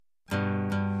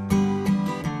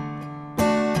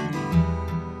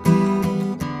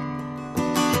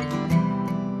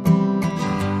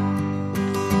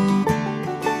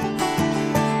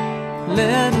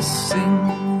us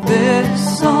sing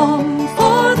this song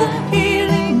for the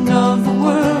healing of the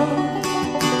world,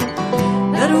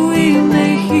 that we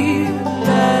may heal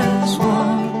as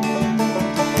one.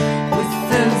 With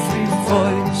every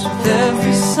voice, with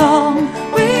every song,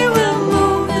 we will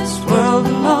move this world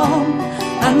along,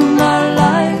 and our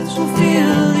lives will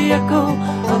feel the echo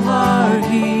of our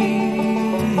healing.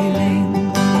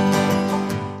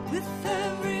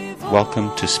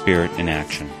 Welcome to Spirit in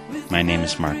Action. My name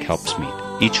is Mark Helpsmeet.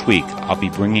 Each week, I'll be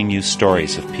bringing you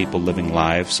stories of people living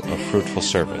lives of fruitful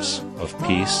service, of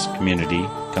peace, community,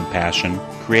 compassion,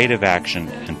 creative action,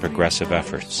 and progressive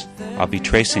efforts. I'll be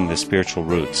tracing the spiritual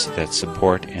roots that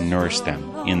support and nourish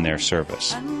them in their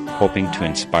service, hoping to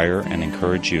inspire and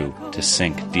encourage you to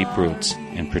sink deep roots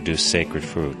and produce sacred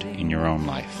fruit in your own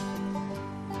life.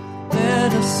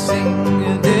 Let us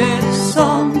sing this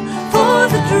song for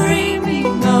the dreaming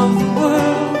of the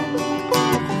world,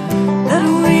 that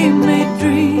we may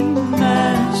dream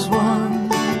as one.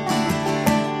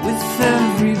 With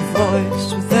every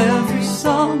voice, with every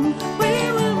song,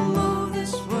 we will move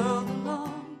this world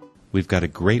along. We've got a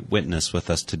great witness with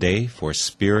us today for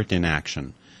Spirit in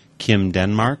Action, Kim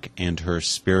Denmark and her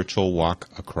spiritual walk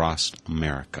across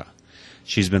America.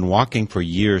 She's been walking for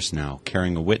years now,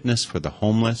 carrying a witness for the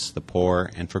homeless, the poor,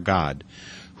 and for God,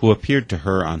 who appeared to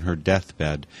her on her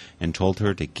deathbed and told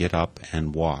her to get up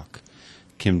and walk.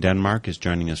 Kim Denmark is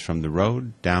joining us from the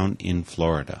road down in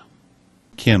Florida.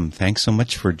 Kim, thanks so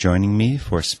much for joining me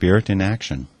for Spirit in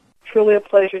Action. Truly a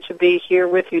pleasure to be here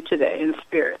with you today in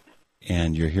spirit.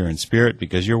 And you're here in spirit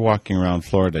because you're walking around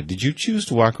Florida. Did you choose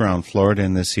to walk around Florida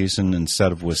in this season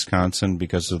instead of Wisconsin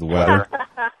because of the weather?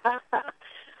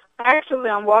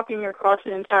 Actually, I'm walking across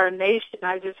the entire nation.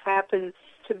 I just happen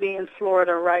to be in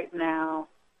Florida right now.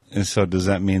 And so does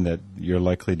that mean that you're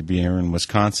likely to be here in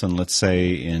Wisconsin, let's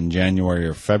say, in January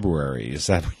or February? Is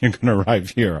that when you're going to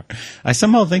arrive here? I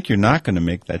somehow think you're not going to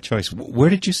make that choice. Where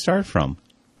did you start from?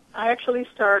 I actually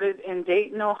started in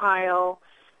Dayton, Ohio,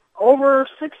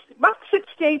 about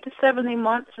 68 to 70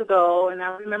 months ago, and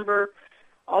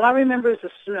all I remember is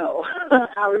the snow.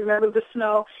 I remember the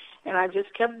snow, and I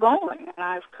just kept going. And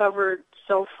I've covered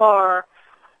so far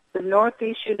the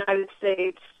Northeast United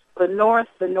States, the North,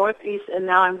 the Northeast, and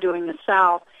now I'm doing the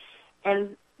South.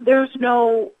 And there's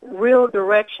no real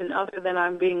direction other than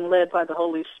I'm being led by the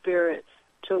Holy Spirit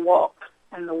to walk,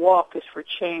 and the walk is for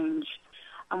change.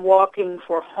 I'm walking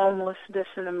for homelessness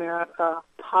in America,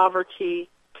 poverty,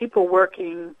 people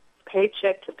working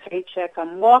paycheck to paycheck.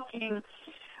 I'm walking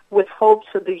with hopes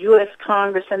of the U.S.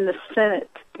 Congress and the Senate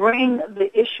bring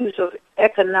the issues of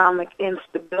economic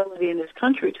instability in this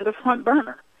country to the front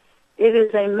burner. It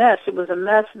is a mess. It was a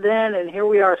mess then, and here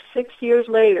we are 6 years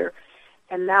later,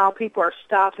 and now people are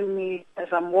stopping me as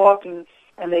I'm walking,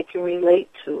 and they can relate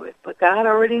to it. But God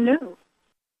already knew.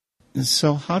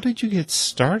 So how did you get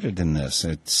started in this?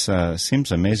 It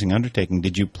seems an amazing undertaking.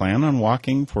 Did you plan on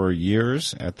walking for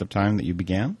years at the time that you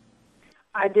began?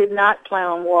 I did not plan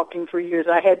on walking for years.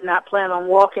 I had not planned on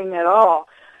walking at all.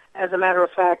 As a matter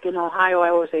of fact, in Ohio,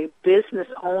 I was a business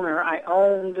owner. I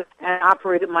owned and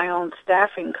operated my own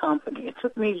staffing company. It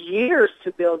took me years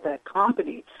to build that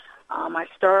company. I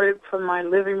started from my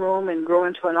living room and grew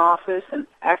into an office, and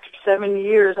after 7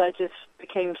 years, I just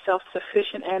became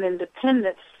self-sufficient and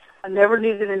independent. I never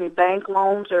needed any bank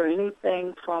loans or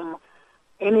anything from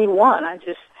anyone. I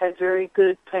just had very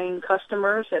good paying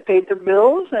customers that paid their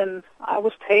bills, and I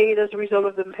was paid as a result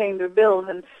of them paying their bills.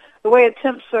 And the way a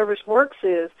temp service works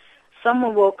is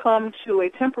someone will come to a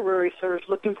temporary service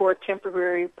looking for a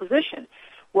temporary position.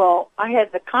 Well, I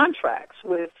had the contracts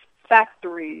with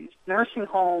factories, nursing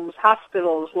homes,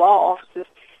 hospitals, law offices.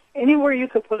 Anywhere you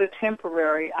could put a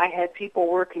temporary, I had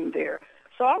people working there.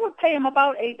 So I would pay them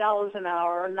about $8 an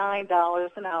hour or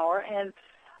 $9 an hour, and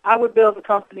I would bill the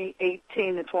company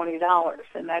 $18 to $20,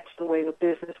 and that's the way the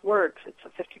business works. It's a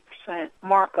 50%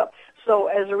 markup. So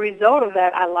as a result of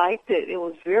that, I liked it. It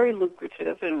was very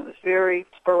lucrative, and it was very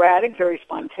sporadic, very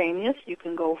spontaneous. You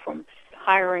can go from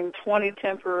hiring 20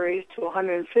 temporaries to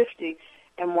 150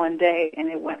 in one day, and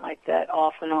it went like that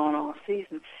off and on all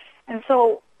season. And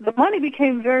so the money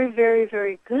became very, very,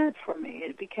 very good for me.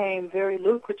 It became very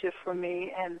lucrative for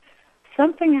me, and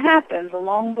something happened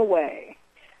along the way.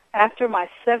 After my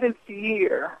 7th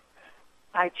year,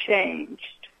 I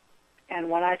changed. And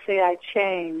when I say I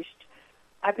changed,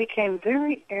 I became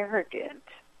very arrogant.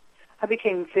 I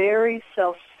became very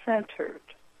self-centered.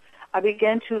 I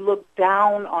began to look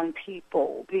down on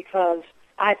people because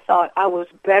I thought I was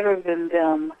better than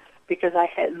them because I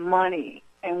had money,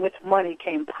 and with money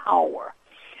came power.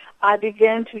 I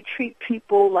began to treat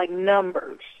people like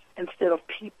numbers instead of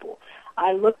people.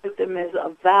 I looked at them as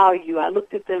a value. I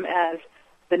looked at them as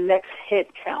the next head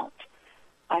count.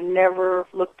 I never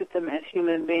looked at them as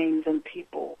human beings and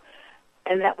people.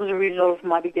 And that was a result of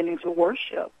my beginning to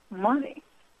worship money.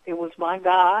 It was my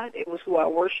God. It was who I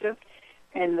worshiped.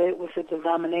 And it was a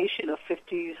denomination of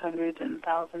 50s, 100s, and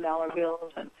 $1,000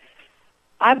 bills. And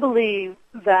I believe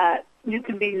that you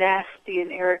can be nasty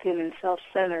and arrogant and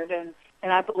self-centered, and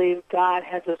I believe God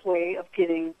has His way of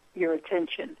getting your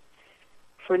attention.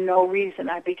 For no reason,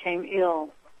 I became ill.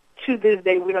 To this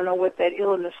day, we don't know what that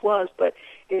illness was, but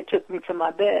it took me to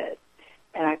my bed,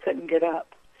 and I couldn't get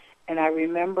up. And I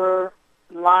remember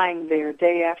lying there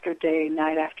day after day,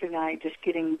 night after night, just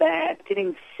getting bad,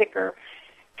 getting sicker,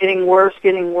 getting worse,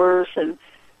 and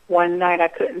one night I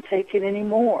couldn't take it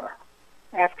anymore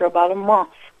after about a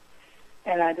month,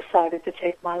 and I decided to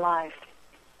take my life.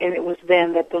 And it was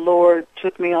then that the Lord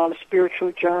took me on a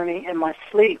spiritual journey in my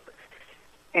sleep,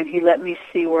 and He let me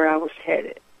see where I was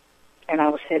headed, and I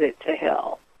was headed to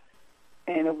hell.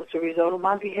 And it was a result of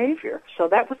my behavior. So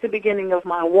that was the beginning of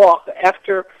my walk.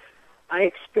 After I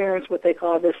experienced what they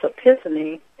call this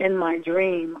epiphany, in my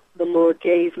dream, the Lord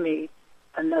gave me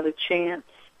another chance.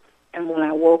 And when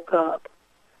I woke up,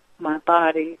 my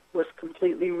body was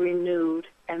completely renewed,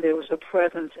 and there was a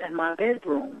presence in my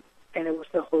bedroom, and it was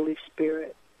the Holy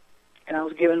Spirit. And I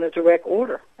was given a direct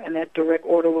order, and that direct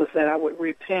order was that I would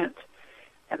repent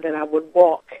and that I would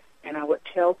walk, and I would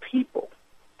tell people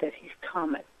that He's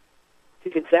coming.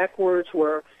 The exact words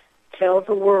were, tell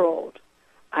the world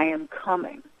I am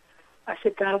coming. I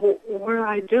said, God, well, what do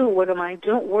I do? What am I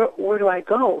doing? Where do I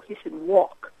go? He said,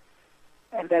 walk.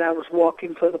 And that I was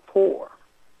walking for the poor,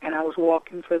 and I was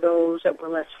walking for those that were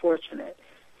less fortunate,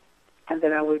 and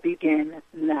that I would begin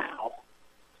now.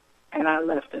 And I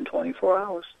left in 24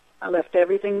 hours. I left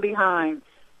everything behind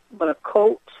but a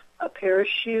coat, a pair of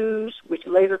shoes, which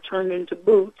later turned into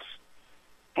boots,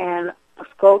 and a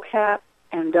skull cap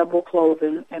and double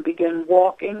clothing, and began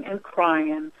walking and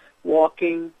crying,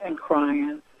 walking and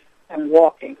crying, and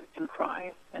walking and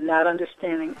crying, and not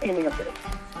understanding any of it.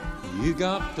 You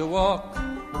got to walk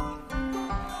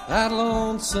that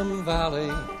lonesome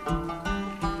valley.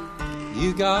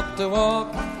 You got to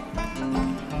walk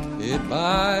it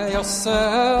by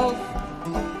yourself.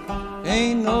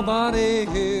 Ain't nobody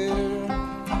here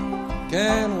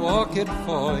can walk it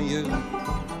for you.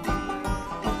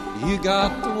 You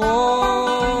got to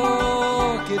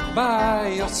walk it by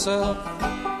yourself.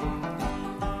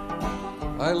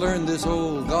 I learned this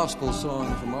old gospel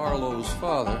song from Arlo's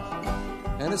father,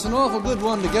 and it's an awful good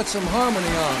one to get some harmony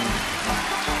on.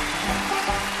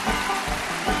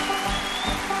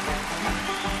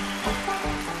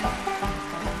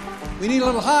 We need a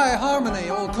little high harmony,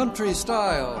 old country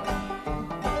style.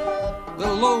 A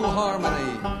little low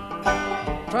harmony.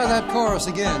 Try that chorus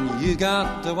again. You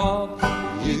got to walk.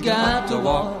 You got to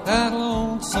walk that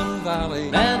lonesome valley.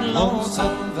 That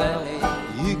lonesome valley.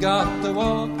 You got to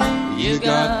walk. You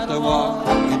got to walk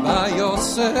it by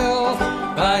yourself.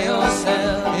 By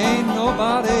yourself. Ain't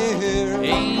nobody here.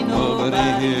 Ain't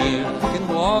nobody here can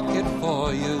walk it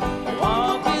for you.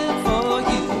 Walk it for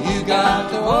you. You got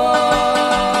to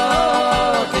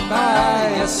walk it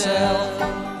by yourself.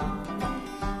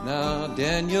 Now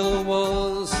Daniel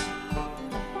was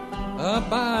a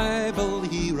Bible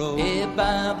hero. A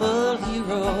Bible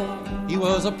hero. He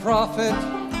was a prophet.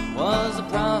 Was a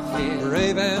prophet.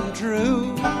 Brave and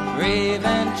true. Brave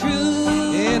and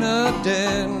true. In a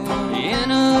den.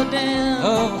 In a den.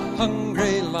 Of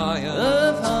hungry lions.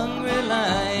 Of hungry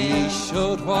lions. He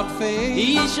showed what faith.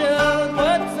 He showed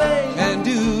what faith can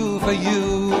do for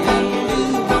you. Can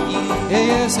do for you.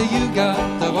 Yes, you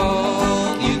got to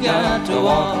walk. You got to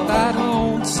walk that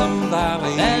lonesome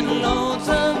valley. That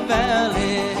lonesome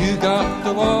valley. You got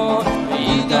to walk.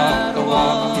 You got to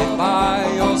walk it by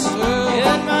yourself.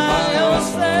 It by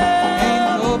yourself.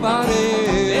 Ain't nobody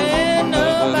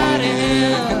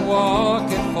here can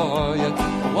walk it for you.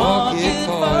 Walk it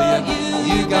for you.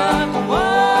 You got to walk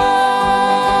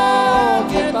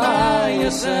it by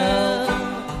yourself.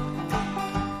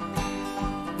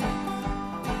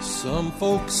 Some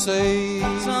folks say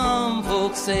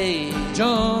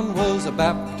John was a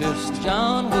Baptist.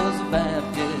 John was a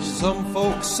Baptist. Some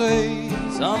folks say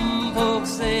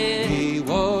he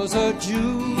was a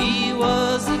Jew. He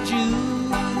was a Jew.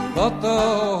 But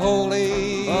the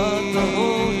Holy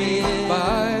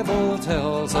Bible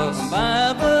tells us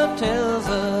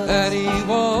that he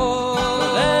was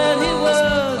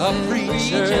a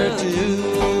preacher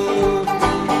too.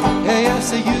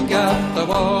 Yes, you got to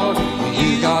walk.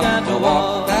 You got to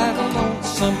walk that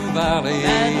lonesome valley.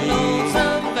 That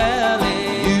lonesome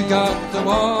valley. You got to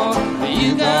walk.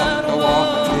 You got to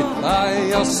walk it by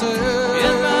yourself.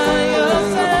 You're by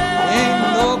yourself. Ain't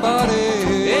nobody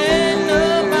here.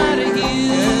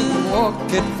 Can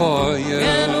walk it for you.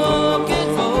 Can walk it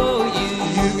for you.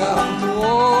 You got to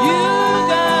walk. You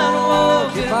gotta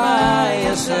walk it by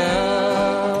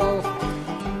yourself.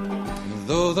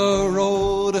 Though the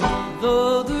road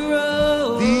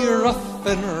be rough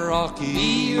and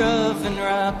rocky,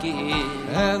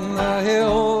 and the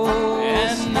hills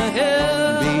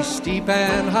be steep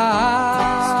and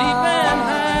high,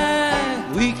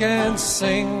 we can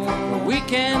sing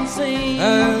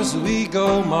as we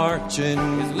go marching,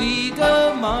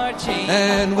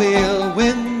 and we'll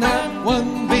win that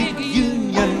one big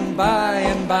union by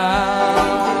and by.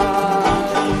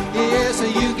 Yes,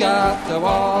 you got to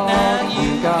walk. Now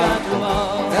you got to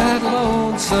walk that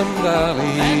lonesome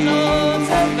valley.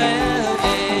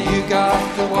 You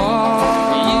got to walk.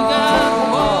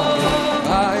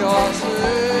 By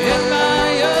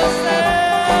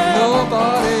yourself.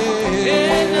 Nobody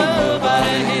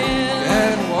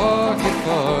can walk it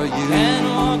for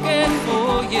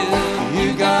you. You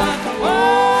got to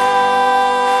walk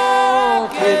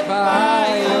it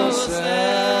by yourself.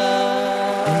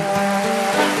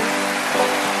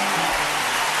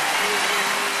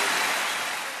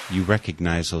 You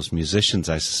recognize those musicians,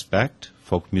 I suspect.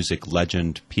 Folk music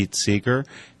legend Pete Seeger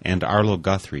and Arlo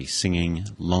Guthrie singing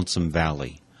Lonesome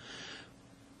Valley.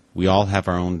 We all have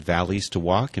our own valleys to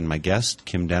walk, and my guest,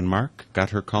 Kim Denmark, got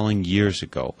her calling years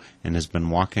ago and has been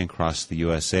walking across the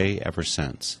USA ever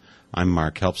since. I'm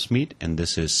Mark Helpsmeet, and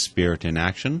this is Spirit in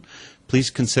Action. Please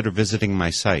consider visiting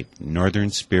my site,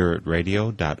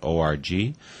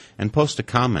 northernspiritradio.org, and post a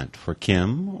comment for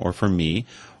Kim or for me,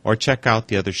 or check out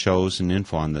the other shows and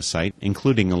info on the site,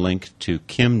 including a link to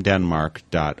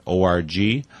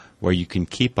kimdenmark.org, where you can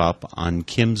keep up on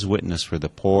Kim's witness for the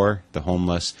poor, the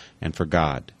homeless, and for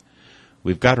God.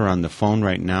 We've got her on the phone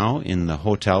right now in the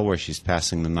hotel where she's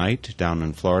passing the night down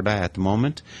in Florida at the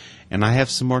moment, and I have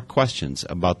some more questions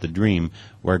about the dream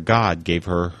where God gave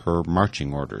her her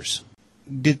marching orders.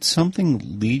 Did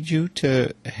something lead you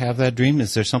to have that dream?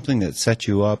 Is there something that set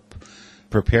you up,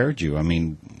 prepared you? I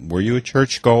mean, were you a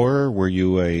churchgoer? Were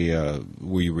you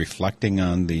reflecting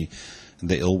on the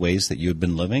ill ways that you had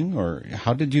been living, or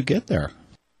how did you get there?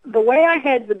 The way I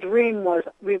had the dream was,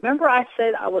 remember I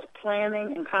said I was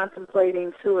planning and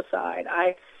contemplating suicide.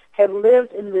 I had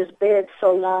lived in this bed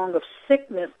so long of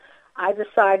sickness, I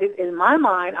decided in my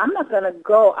mind, I'm not going to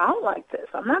go out like this.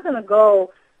 I'm not going to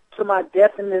go to my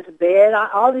death in this bed,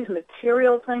 all these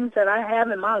material things that I have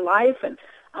in my life, and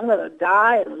I'm going to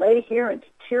die and lay here and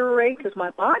deteriorate, because my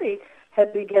body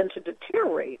had begun to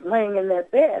deteriorate laying in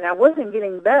that bed. I wasn't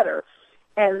getting better,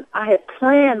 and I had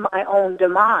planned my own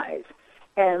demise.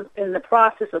 And in the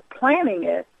process of planning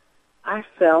it, I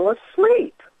fell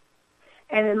asleep.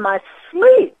 And in my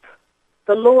sleep,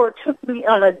 the Lord took me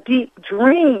on a deep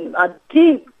dream, a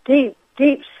deep, deep,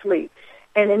 deep sleep.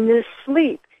 And in this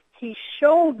sleep, He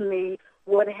showed me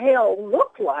what hell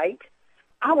looked like.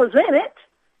 I was in it,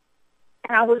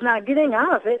 and I was not getting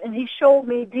out of it. And He showed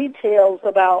me details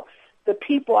about the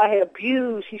people I had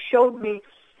abused. He showed me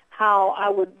how I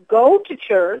would go to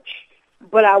church,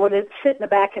 but I would sit in the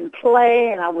back and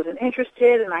play, and I wasn't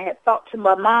interested, and I had thoughts in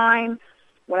my mind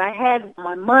when I had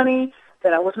my money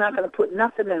that I was not going to put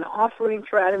nothing in an offering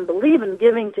tray. I didn't believe in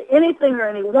giving to anything or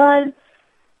anyone.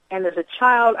 And as a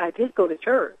child, I did go to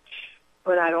church,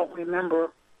 but I don't remember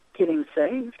getting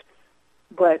saved.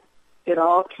 But it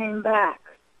all came back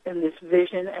in this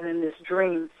vision and in this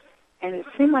dream. And it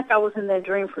seemed like I was in that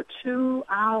dream for 2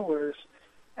 hours.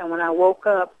 And when I woke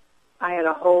up, I had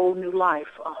a whole new life,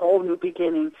 a whole new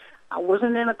beginning. I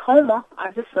wasn't in a coma.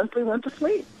 I just simply went to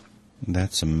sleep.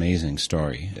 That's an amazing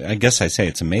story. I guess I say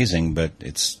it's amazing, but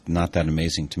it's not that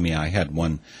amazing to me. I had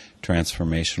one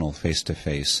transformational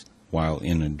face-to-face while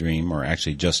in a dream, or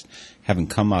actually just having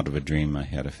come out of a dream, I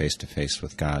had a face-to-face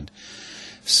with God.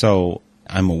 So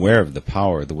I'm aware of the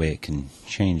power, the way it can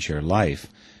change your life.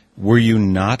 Were you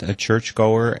not a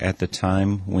churchgoer at the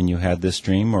time when you had this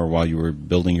dream, or while you were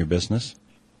building your business?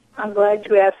 I'm glad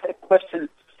you asked that question.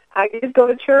 I did go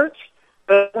to church,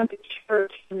 but I went to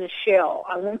church in the shell.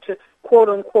 I went to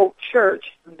quote-unquote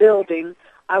church building.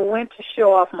 I went to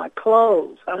show off my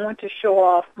clothes. I went to show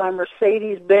off my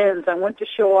Mercedes-Benz. I went to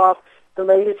show off the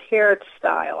latest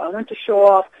hairstyle. I went to show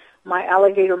off my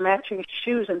alligator matching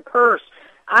shoes and purse.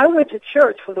 I went to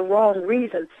church for the wrong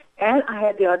reason, and I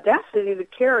had the audacity to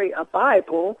carry a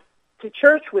Bible to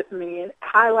church with me and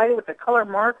highlight it with the color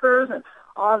markers and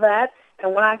all that.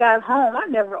 And when I got home, I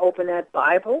never opened that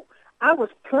Bible. I was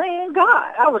playing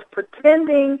God. I was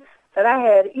pretending that I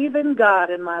had even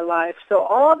God in my life. So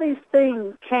all these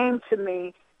things came to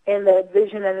me in that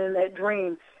vision and in that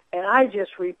dream. And I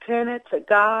just repented to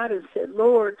God and said,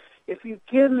 Lord, if you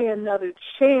give me another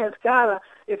chance, God,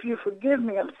 if you forgive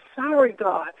me, I'm sorry,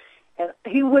 God. And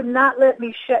he would not let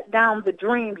me shut down the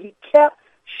dream. He kept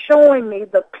showing me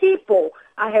the people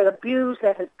I had abused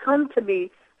that had come to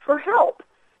me for help.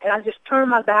 And I just turned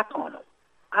my back on them.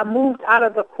 I moved out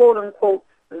of the quote-unquote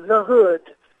the hood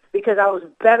because I was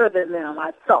better than them,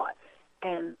 I thought.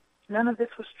 And none of this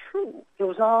was true. It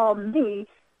was all me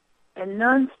and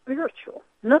none spiritual.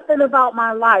 Nothing about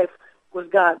my life was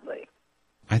godly.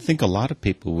 I think a lot of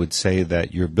people would say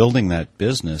that you're building that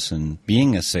business and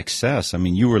being a success. I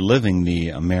mean, you were living the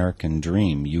American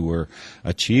dream. You were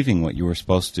achieving what you were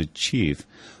supposed to achieve.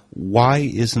 Why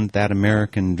isn't that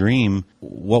American dream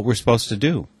what we're supposed to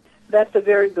do? That's a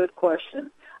very good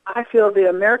question. I feel the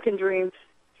American dream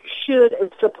should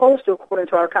and supposed to, according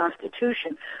to our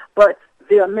Constitution, but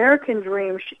the American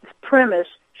dream premise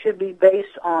should be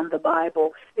based on the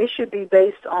Bible. It should be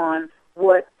based on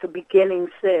what the beginning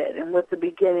said and what the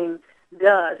beginning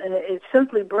does. And it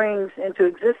simply brings into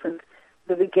existence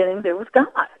the beginning there was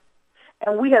God.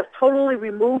 And we have totally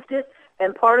removed it.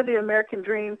 And part of the American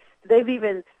dream, they've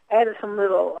even added some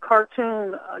little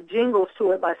cartoon jingles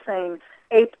to it by saying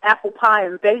apple pie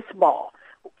and baseball.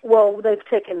 Well, they've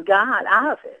taken God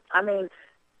out of it. I mean,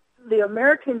 the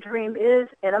American dream is,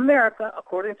 in America,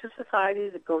 according to society,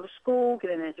 to go to school,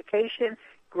 get an education,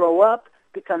 grow up,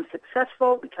 become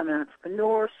successful, become an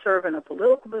entrepreneur, serve in a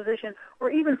political position, or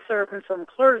even serve in some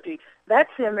clergy. That's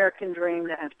the American dream,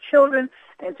 to have children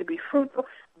and to be fruitful.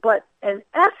 But in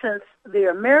essence, the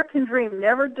American dream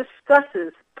never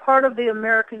discusses part of the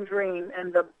American dream,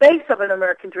 and the base of an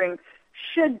American dream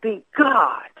should be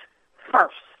God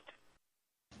first.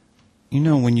 You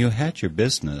know, when you had your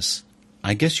business,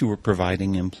 I guess you were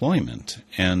providing employment,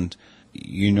 and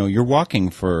you know, you're walking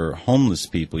for homeless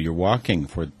people, you're walking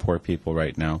for poor people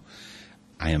right now.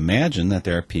 I imagine that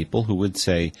there are people who would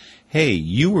say, hey,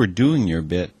 you were doing your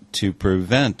bit to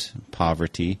prevent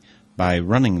poverty by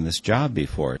running this job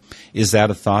before. Is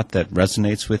that a thought that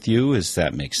resonates with you? Does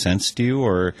that make sense to you,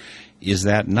 or is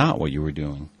that not what you were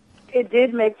doing? It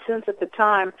did make sense at the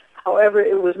time. However,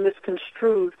 it was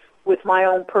misconstrued with my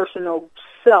own personal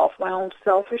self, my own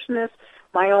selfishness,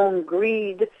 my own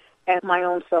greed, and my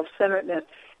own self-centeredness.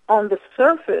 On the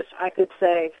surface, I could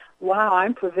say, wow,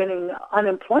 I'm preventing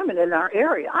unemployment in our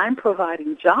area. I'm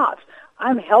providing jobs.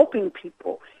 I'm helping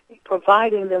people,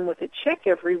 providing them with a check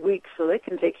every week so they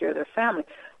can take care of their family.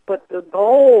 But the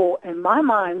goal in my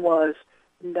mind was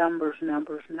numbers,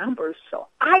 numbers, numbers, so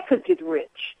I could get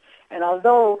rich. And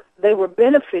although they were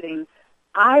benefiting,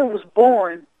 I was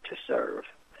born to serve.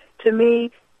 To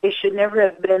me, it should never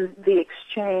have been the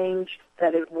exchange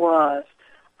that it was.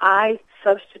 I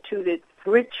substituted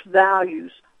rich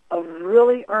values of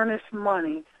really earnest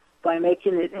money by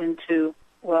making it into,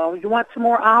 well, you want some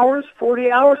more hours,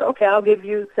 40 hours? Okay, I'll give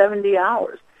you 70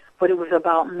 hours. But it was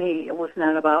about me. It was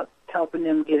not about helping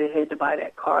them get ahead to buy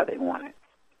that car they wanted.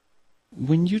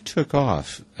 When you took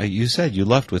off, you said you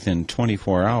left within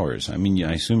 24 hours. I mean,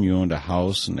 I assume you owned a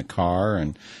house and a car.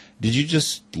 And did you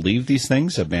just leave these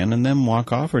things, abandon them,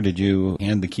 walk off, or did you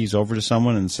hand the keys over to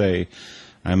someone and say,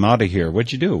 I'm out of here?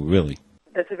 What'd you do, really?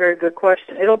 That's a very good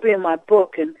question. It'll be in my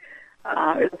book, and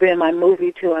it'll be in my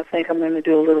movie, too. I think I'm going to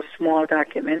do a little small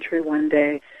documentary one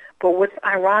day. But what's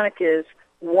ironic is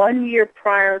 1 year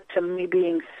prior to me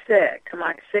being sick, to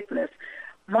my sickness,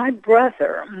 my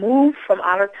brother moved from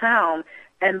out of town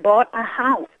and bought a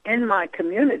house in my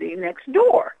community next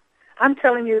door. I'm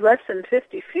telling you, less than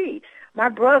 50 feet. My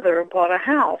brother bought a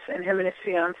house, and him and his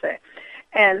fiancée.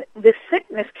 And the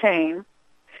sickness came,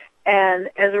 and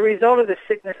as a result of the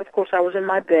sickness, of course, I was in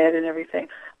my bed and everything.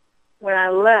 When I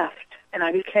left and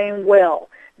I became well,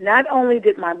 not only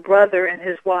did my brother and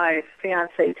his wife,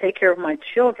 fiancée, take care of my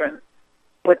children,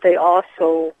 but they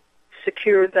also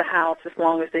secured the house as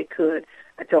long as they could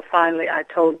until finally I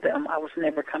told them I was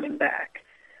never coming back.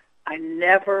 I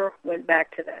never went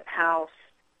back to that house.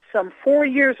 Some 4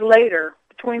 years later,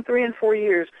 between 3 and 4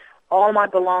 years, all my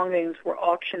belongings were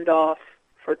auctioned off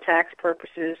for tax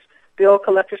purposes. Bill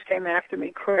collectors came after me.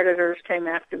 Creditors came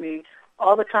after me.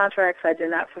 All the contracts I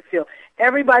did not fulfill.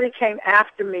 Everybody came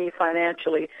after me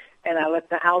financially, and I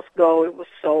let the house go. It was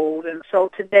sold. And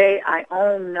so today I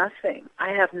own nothing. I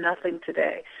have nothing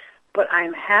today. But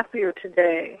I'm happier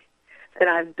today than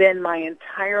I've been my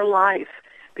entire life,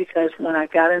 because when I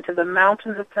got into the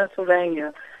mountains of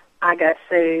Pennsylvania, I got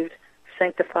saved,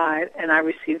 sanctified, and I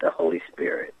received the Holy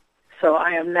Spirit. So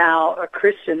I am now a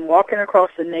Christian walking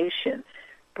across the nation,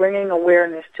 bringing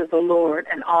awareness to the Lord,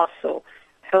 and also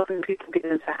helping people get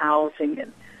into housing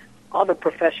and all the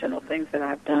professional things that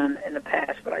I've done in the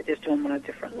past, but I just do them on a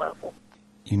different level.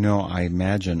 You know, I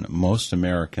imagine most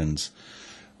Americans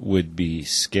would be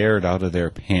scared out of their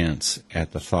pants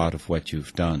at the thought of what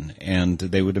you've done, and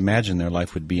they would imagine their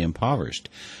life would be impoverished.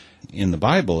 In the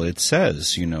Bible, it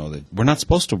says, you know, that we're not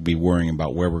supposed to be worrying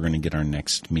about where we're going to get our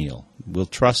next meal. We'll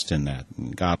trust in that,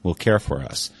 and God will care for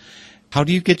us. How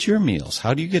do you get your meals?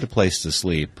 How do you get a place to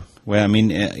sleep? Well, I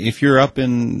mean, if you're up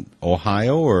in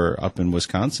Ohio or up in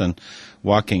Wisconsin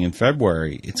walking in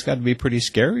February, it's got to be pretty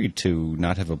scary to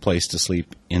not have a place to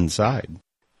sleep inside.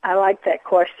 I like that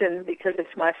question because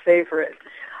it's my favorite.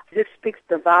 This speaks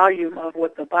the volume of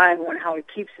what the Bible and how it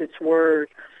keeps its word.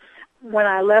 When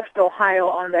I left Ohio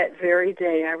on that very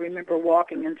day, I remember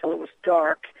walking until it was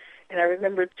dark, and I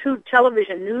remember 2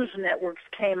 television news networks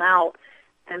came out,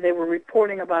 and they were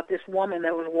reporting about this woman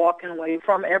that was walking away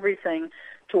from everything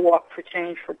to walk for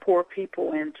change for poor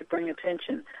people and to bring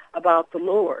attention about the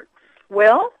Lord.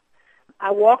 Well,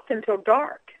 I walked until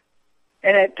dark,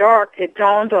 and at dark it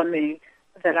dawned on me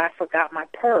that I forgot my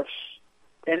purse,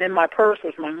 and in my purse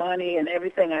was my money and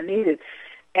everything I needed,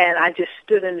 and I just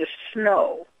stood in the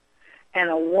snow. And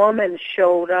a woman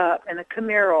showed up in a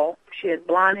Camaro. She had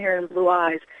blonde hair and blue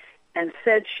eyes and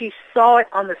said she saw it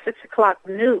on the 6 o'clock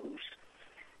news.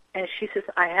 And she says,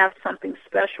 I have something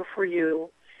special for you.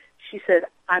 She said,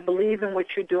 I believe in what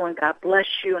you're doing. God bless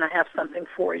you, and I have something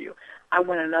for you. I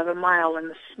went another mile in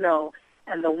the snow,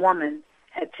 and the woman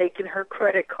had taken her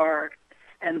credit card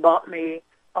and bought me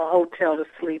a hotel to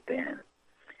sleep in.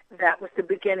 That was the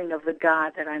beginning of the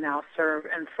God that I now serve.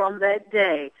 And from that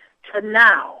day to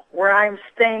now, where I'm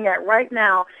staying at right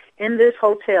now in this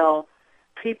hotel,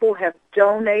 people have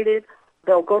donated.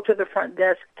 They'll go to the front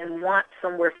desk and want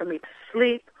somewhere for me to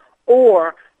sleep,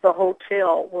 or the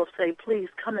hotel will say, please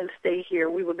come and stay here.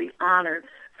 We would be honored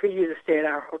for you to stay at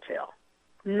our hotel.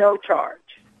 No charge.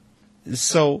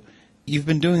 So you've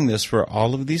been doing this for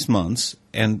all of these months,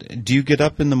 and do you get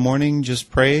up in the morning,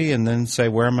 just pray, and then say,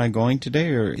 where am I going today?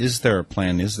 Or is there a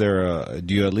plan?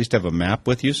 Do you at least have a map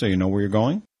with you so you know where you're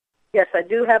going? Yes, I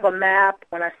do have a map.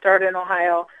 When I started in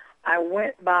Ohio, I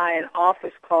went by an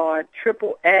office called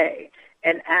AAA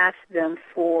and asked them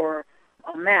for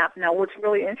a map. Now, what's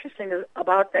really interesting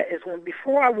about that is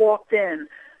before I walked in,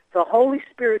 the Holy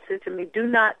Spirit said to me, do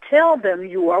not tell them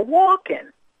you are walking.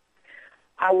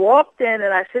 I walked in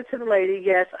and I said to the lady,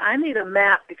 yes, I need a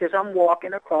map because I'm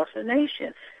walking across the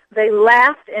nation. They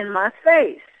laughed in my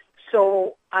face.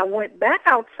 So I went back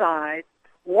outside,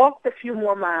 walked a few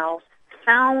more miles,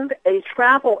 found a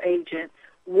travel agent,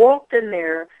 walked in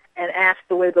there, and asked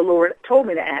the way the Lord told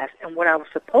me to ask. And what I was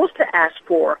supposed to ask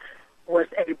for was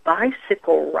a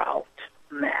bicycle route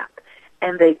map,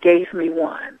 and they gave me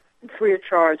one free of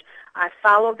charge. I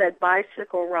followed that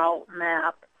bicycle route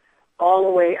map all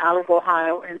the way out of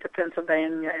Ohio into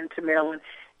Pennsylvania, into Maryland.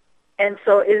 And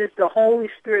so it is the Holy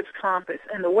Spirit's compass.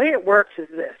 And the way it works is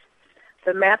this.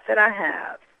 The map that I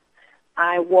have,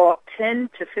 I walk 10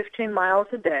 to 15 miles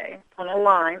a day on a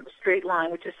line, a straight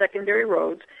line, which is secondary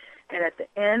roads. And at the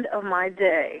end of my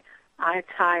day, I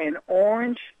tie an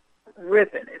orange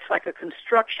ribbon. It's like a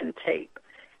construction tape.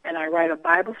 And I write a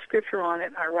Bible scripture on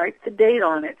it. I write the date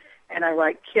on it. And I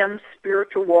write Kim's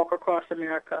Spiritual Walk Across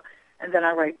America. And then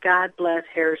I write, God bless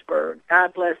Harrisburg,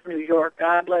 God bless New York,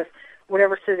 God bless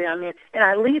whatever city I'm in. And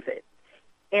I leave it.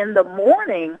 In the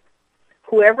morning,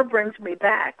 whoever brings me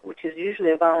back, which is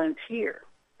usually a volunteer,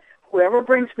 whoever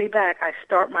brings me back, I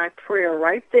start my prayer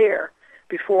right there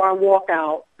before I walk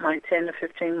out my 10 to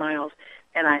 15 miles,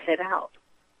 and I head out.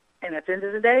 And at the end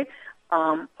of the day,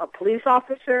 a police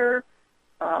officer,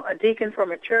 a deacon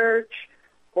from a church,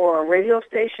 or a radio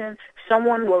station,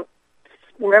 someone will,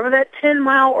 wherever that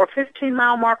 10-mile or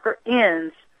 15-mile marker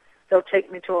ends, they'll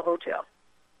take me to a hotel.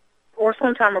 Or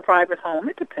sometime a private home.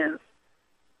 It depends.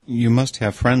 You must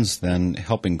have friends then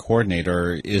helping coordinate,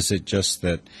 or is it just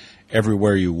that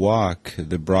everywhere you walk,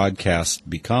 the broadcast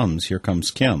becomes, here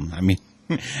comes Kim? I mean,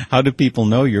 how do people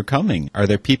know you're coming? Are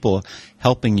there people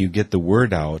helping you get the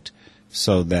word out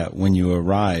so that when you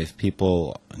arrive,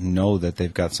 people know that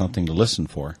they've got something to listen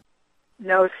for?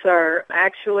 No, sir.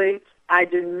 Actually, I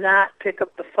do not pick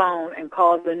up the phone and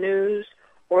call the news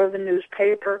or the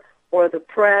newspaper or the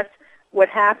press. What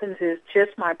happens is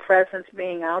just my presence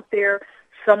being out there,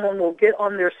 someone will get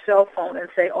on their cell phone and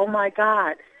say, oh, my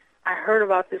God, I heard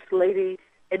about this lady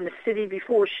in the city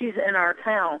before. She's in our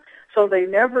town. So they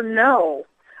never know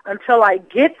until I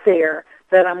get there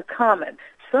that I'm coming.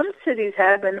 Some cities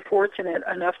have been fortunate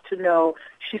enough to know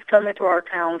she's coming to our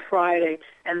town Friday,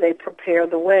 and they prepare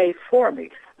the way for me.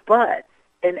 But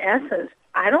in essence,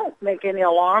 I don't make any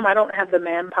alarm. I don't have the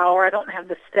manpower. I don't have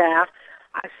the staff.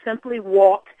 I simply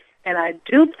walk and I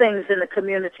do things in the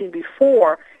community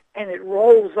before, and it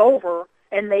rolls over,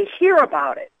 and they hear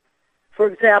about it. For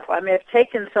example, I may have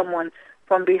taken someone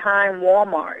from behind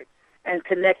Walmart and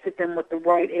connected them with the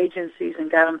right agencies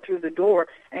and got them through the door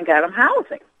and got them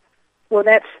housing. Well,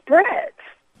 that spreads.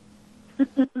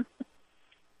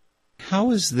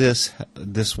 How is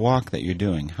this walk that you're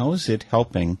doing, how is it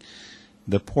helping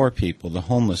the poor people, the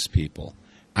homeless people?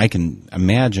 I can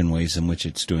imagine ways in which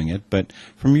it's doing it, but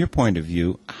from your point of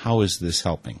view, how is this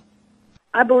helping?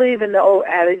 I believe in the old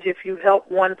adage, if you help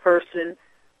one person,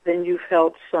 then you've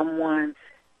helped someone.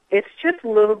 It's just a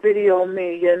little bitty old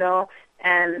me, you know,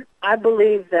 and I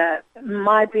believe that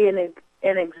my being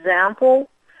an example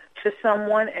to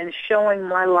someone and showing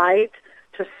my light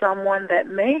to someone that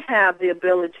may have the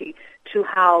ability to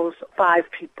house 5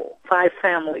 people, 5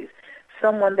 families,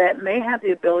 someone that may have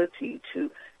the ability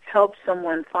to help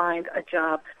someone find a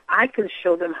job, I can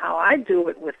show them how I do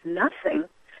it with nothing.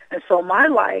 And so my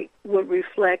light would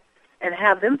reflect and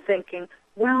have them thinking,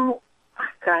 well,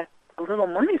 I've got a little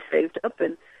money saved up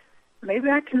and maybe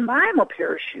I can buy them a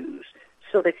pair of shoes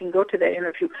so they can go to that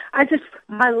interview.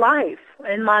 My life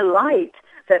and my light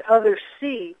that others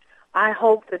see, I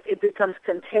hope that it becomes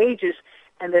contagious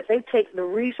and that they take the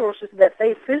resources that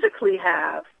they physically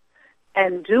have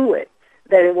and do it,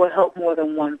 that it will help more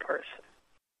than one person.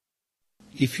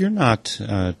 If you're not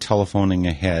telephoning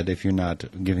ahead, if you're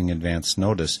not giving advance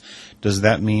notice, does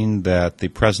that mean that the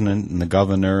president and the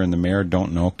governor and the mayor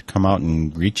don't know to come out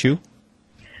and greet you?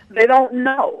 They don't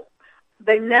know.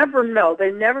 They never know.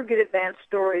 They never get advance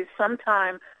stories.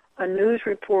 Sometime a news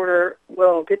reporter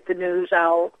will get the news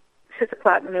out, 6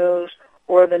 o'clock news,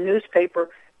 or the newspaper,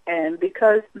 and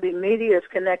because the media is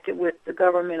connected with the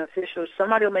government officials,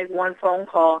 somebody will make one phone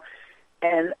call,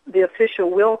 and the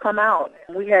official will come out.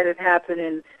 And we had it happen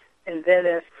in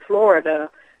Venice,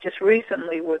 Florida, just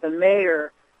recently, where the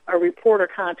mayor, a reporter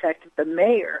contacted the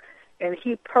mayor, and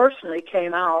he personally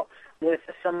came out with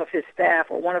some of his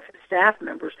staff or one of his staff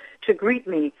members to greet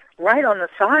me right on the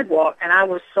sidewalk. And I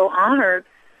was so honored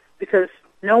because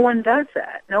no one does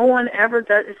that. No one ever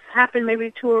does. It's happened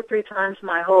maybe 2 or 3 times in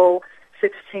my whole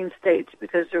 16 states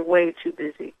because they're way too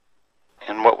busy.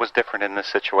 And what was different in this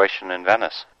situation in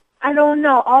Venice? I don't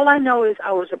know. All I know is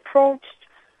I was approached.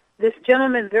 This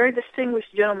gentleman, very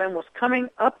distinguished gentleman, was coming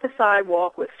up the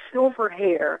sidewalk with silver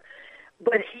hair,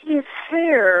 but his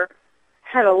hair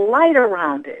had a light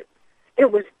around it.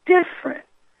 It was different.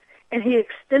 And he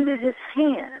extended his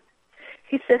hand.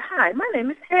 He said, "Hi, my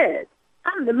name is Ed.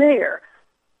 I'm the mayor."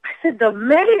 I said, "The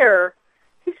mayor?"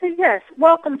 He said, "Yes,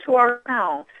 welcome to our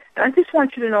town. And I just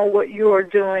want you to know what you are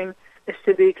doing is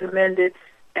to be commended,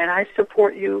 and I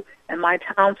support you, and my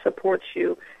town supports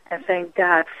you, and thank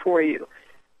God for you."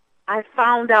 I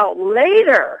found out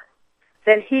later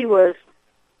that he was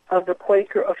of the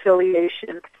Quaker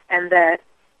affiliation and that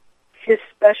his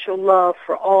special love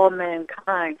for all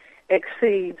mankind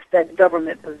exceeds that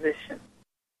government position.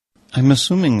 I'm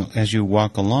assuming as you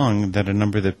walk along that a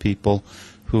number of the people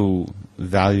who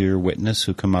value your witness,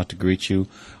 who come out to greet you,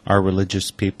 are religious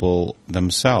people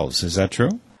themselves. Is that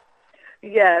true?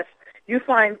 Yes. You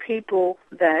find people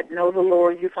that know the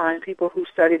Lord. You find people who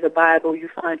study the Bible. You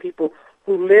find people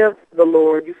who live the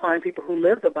Lord. You find people who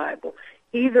live the Bible.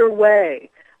 Either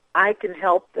way, I can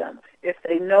help them. If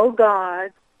they know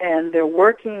God and they're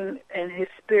working in His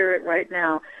Spirit right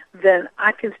now, then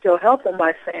I can still help them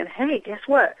by saying, hey, guess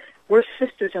what? We're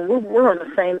sisters and we're on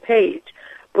the same page.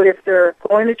 But if they're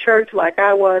going to church like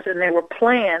I was and they were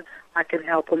playing, I can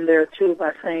help them there too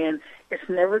by saying it's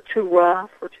never too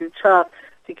rough or too tough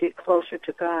to get closer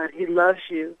to God. He loves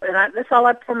you. And that's all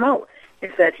I promote,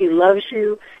 is that He loves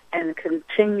you, and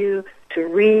continue to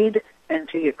read and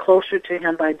to get closer to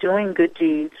Him by doing good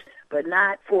deeds, but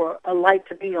not for a light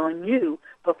to be on you,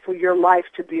 but for your life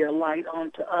to be a light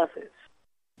onto others.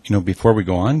 You know, before we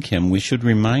go on, Kim, we should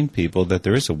remind people that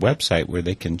there is a website where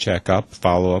they can check up,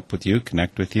 follow up with you,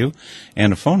 connect with you,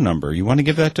 and a phone number. You want to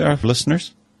give that to our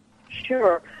listeners?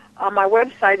 Sure. My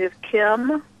website is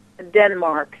Kim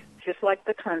Denmark, just like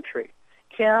the country,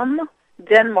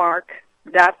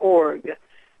 KimDenmark.org.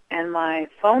 And my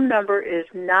phone number is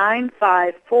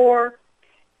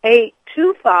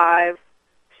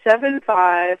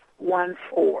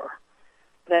 954-825-7514.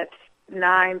 That's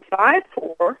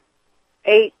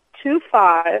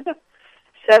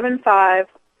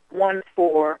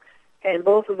 954-825-7514. And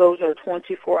both of those are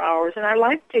 24 hours. And I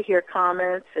like to hear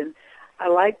comments, and I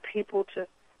like people to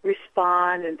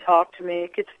respond and talk to me.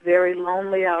 It gets very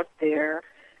lonely out there.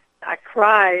 I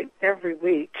cry every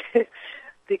week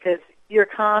because you're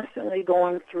constantly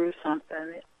going through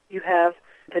something. You have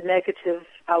the negatives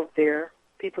out there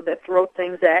people that throw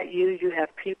things at you. You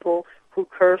have people who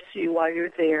curse you while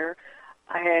you're there.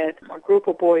 I had a group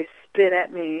of boys spit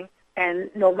at me. And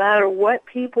no matter what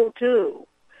people do,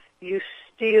 you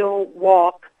still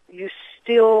walk, you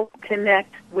still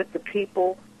connect with the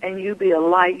people, and you be a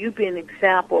light, you be an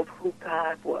example of who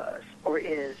God was or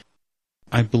is.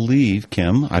 I believe,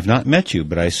 Kim, I've not met you,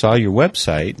 but I saw your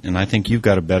website, and I think you've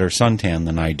got a better suntan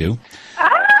than I do.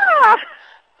 Ah!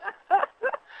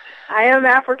 I am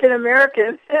African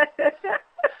American.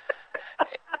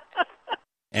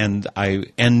 And I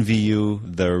envy you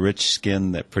the rich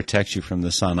skin that protects you from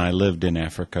the sun. I lived in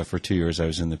Africa for 2 years. I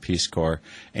was in the Peace Corps,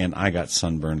 and I got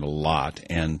sunburned a lot.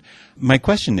 And my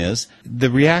question is, the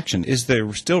reaction, is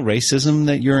there still racism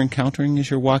that you're encountering as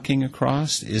you're walking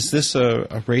across? Is this a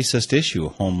racist issue,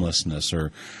 homelessness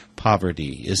or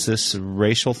poverty? Is this a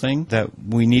racial thing that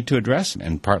we need to address?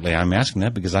 And partly I'm asking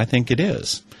that because I think it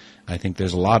is. I think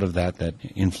there's a lot of that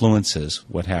influences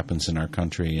what happens in our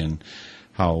country and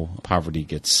how poverty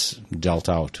gets dealt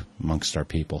out amongst our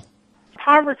people.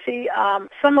 Poverty,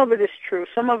 some of it is true.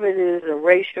 Some of it is a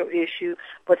racial issue,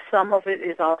 but some of it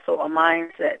is also a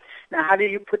mindset. Now, how do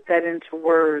you put that into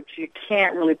words? You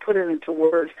can't really put it into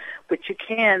words, but you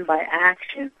can by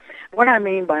action. What I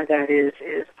mean by that is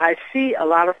I see a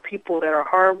lot of people that are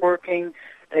hardworking,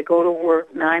 that go to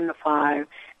work 9 to 5,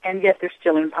 and yet they're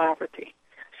still in poverty.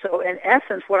 So in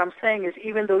essence, what I'm saying is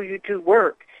even though you do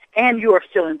work, and you are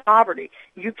still in poverty,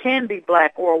 you can be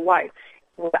black or white.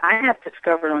 What I have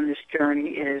discovered on this journey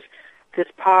is this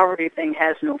poverty thing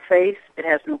has no face, it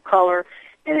has no color,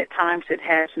 and at times it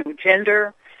has no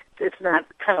gender. It's not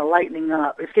kind of lightening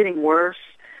up. It's getting worse.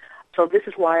 So this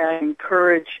is why I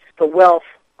encourage the wealth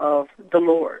of the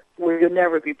Lord, where you'll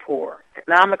never be poor.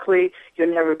 Economically,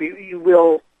 you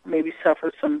will maybe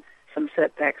suffer some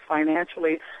setbacks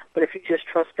financially, but if you just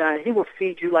trust God, He will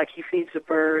feed you like He feeds the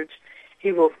birds.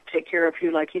 He will take care of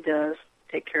you like He does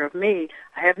take care of me.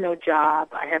 I have no job.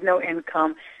 I have no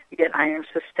income, yet I am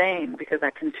sustained because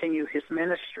I continue His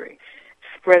ministry,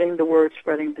 spreading the word,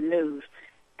 spreading the news.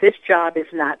 This job is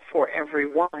not for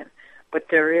everyone, but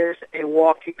there is a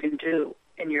walk you can do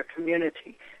in your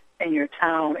community, in your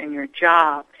town, in your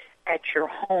job, at your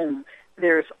home.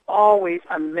 There's always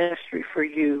a ministry for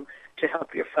you to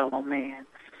help your fellow man.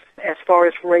 As far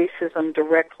as racism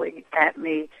directly at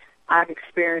me, I've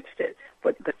experienced it.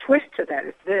 But the twist to that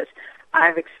is this.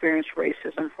 I've experienced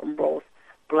racism from both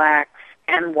blacks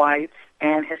and whites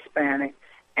and Hispanic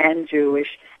and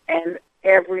Jewish and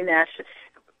every national.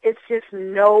 It's just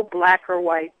no black or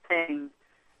white thing.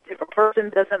 If a person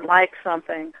doesn't like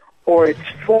something or it's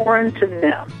foreign to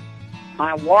them,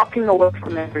 I'm walking away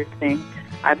from everything.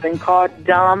 I've been called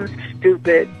dumb,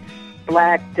 stupid,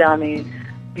 black dummy.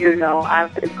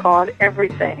 I've been called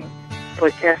everything.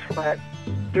 But guess what?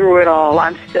 Through it all,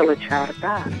 I'm still a child of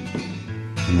God.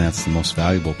 And that's the most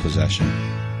valuable possession.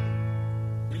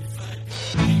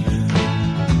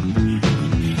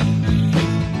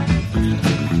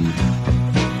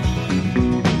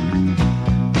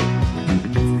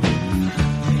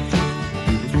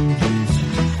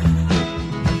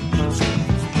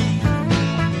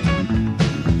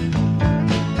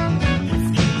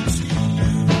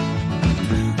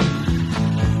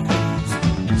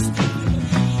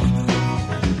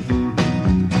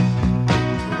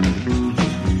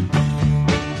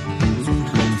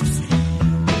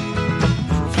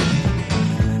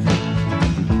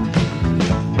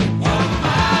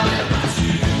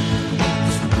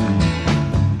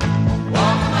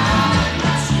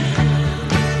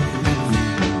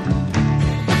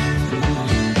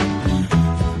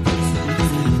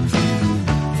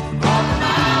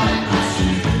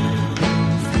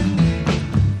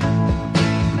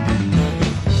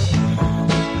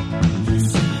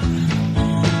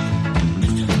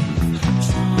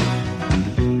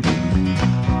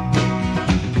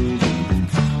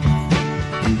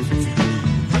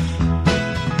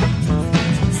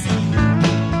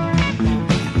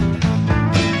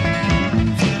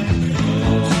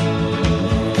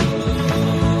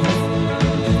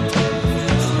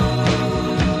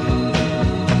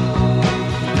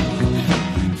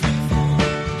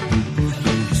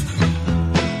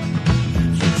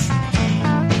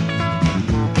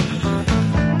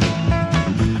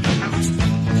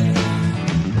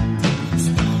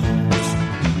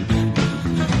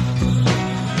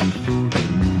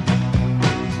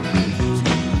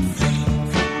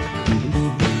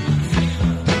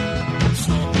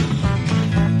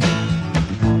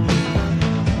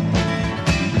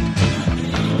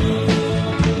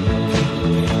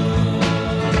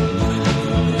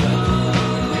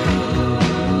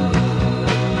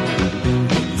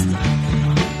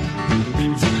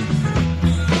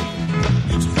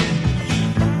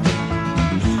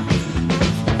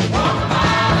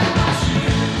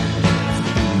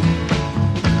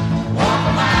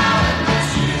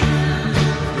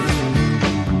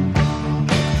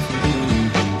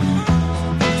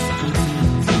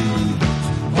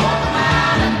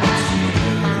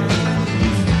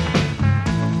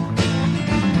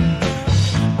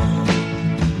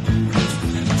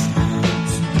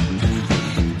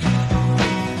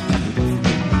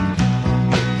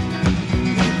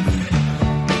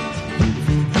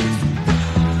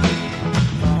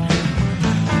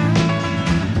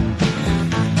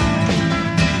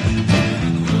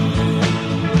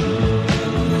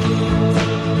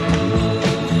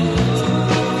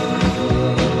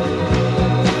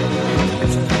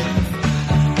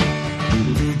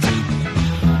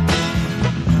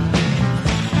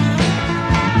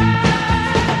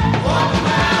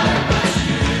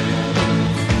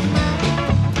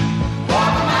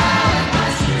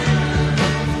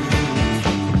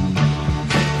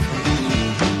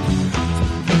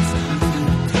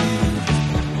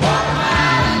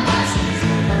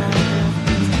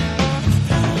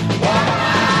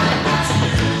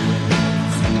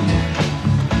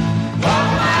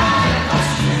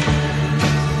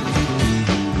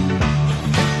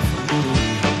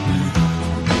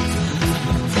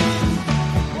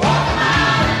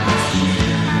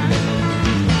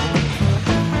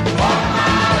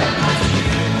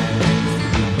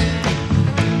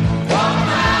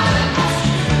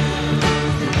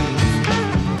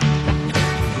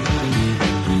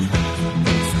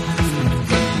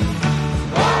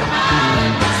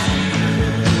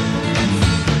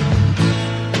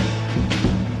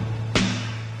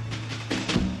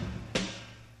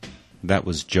 That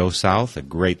was Joe South, a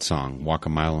great song, Walk a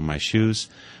Mile in My Shoes,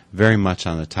 very much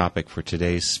on the topic for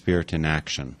today's Spirit in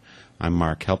Action. I'm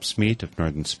Mark Helpsmeet of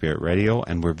Northern Spirit Radio,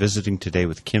 and we're visiting today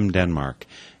with Kim Denmark,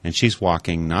 and she's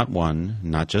walking not one,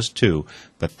 not just two,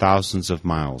 but thousands of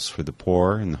miles for the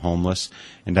poor and the homeless,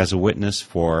 and as a witness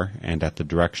for and at the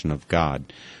direction of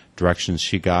God, directions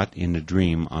she got in a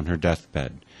dream on her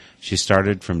deathbed. She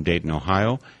started from Dayton,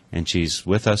 Ohio, and she's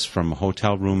with us from a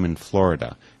hotel room in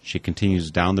Florida. She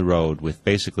continues down the road with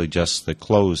basically just the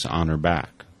clothes on her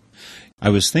back. I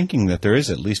was thinking that there is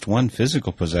at least one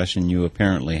physical possession you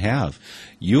apparently have.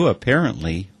 You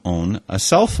apparently own a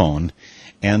cell phone,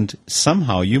 and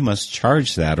somehow you must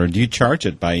charge that, or do you charge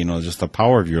it by, just the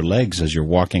power of your legs as you're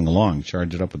walking along,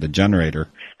 charge it up with a generator?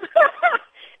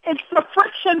 It's the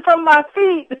friction from my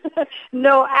feet.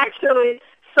 No, actually,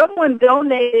 someone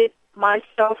donated my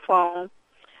cell phone,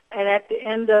 and at the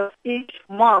end of each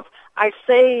month, I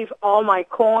save all my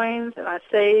coins, and I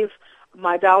save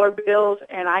my dollar bills,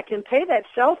 and I can pay that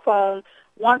cell phone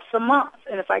once a month.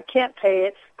 And if I can't pay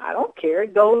it, I don't care.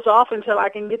 It goes off until I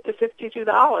can get to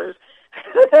 $52.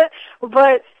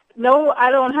 But no,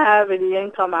 I don't have any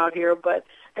income out here, but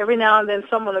every now and then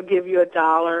someone will give you $1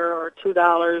 or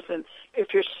 $2, and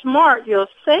if you're smart, you'll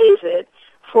save it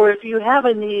for if you have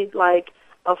a need like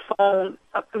a phone,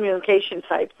 a communication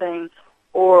type thing,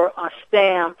 or a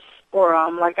stamps, or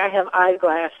like I have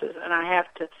eyeglasses, and I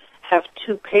have to have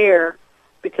 2 pair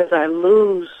because I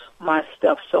lose my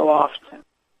stuff so often.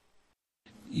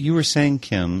 You were saying,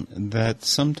 Kim, that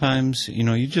sometimes,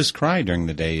 you just cry during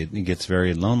the day. It gets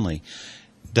very lonely.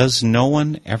 Does no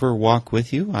one ever walk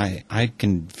with you? I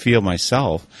can feel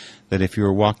myself that if you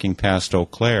were walking past Eau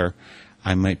Claire,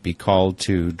 I might be called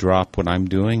to drop what I'm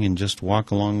doing and just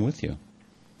walk along with you.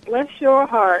 Bless your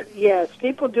heart. Yes,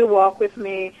 people do walk with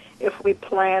me if we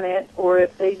plan it, or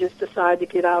if they just decide to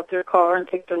get out their car and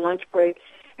take their lunch break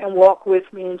and walk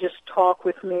with me and just talk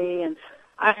with me. And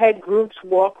I've had groups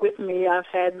walk with me. I've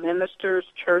had ministers,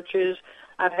 churches.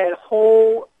 I've had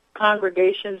whole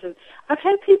congregations, and I've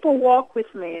had people walk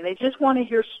with me, and they just want to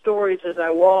hear stories as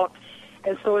I walk.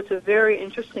 And so it's a very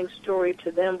interesting story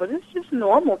to them, but it's just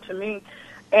normal to me.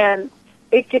 And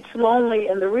it gets lonely,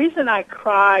 and the reason I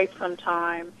cry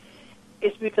sometimes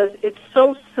is because it's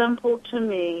so simple to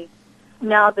me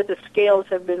now that the scales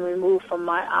have been removed from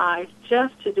my eyes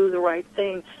just to do the right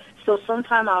thing. So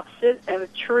sometimes I'll sit at a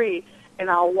tree and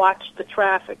I'll watch the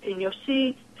traffic, and you'll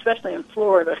see, especially in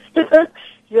Florida,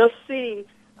 you'll see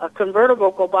a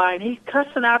convertible go by, and he's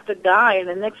cussing out the guy in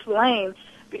the next lane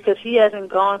because he hasn't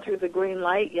gone through the green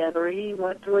light yet, or he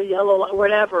went through a yellow light,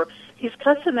 whatever. He's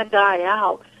cussing the guy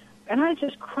out. And I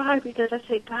just cry because I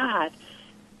say, God,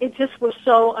 it just was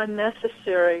so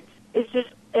unnecessary. It's just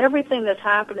everything that's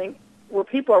happening where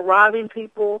people are robbing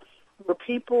people, where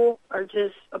people are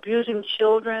just abusing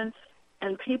children,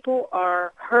 and people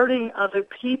are hurting other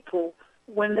people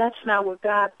when that's not what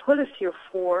God put us here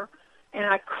for. And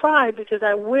I cry because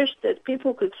I wish that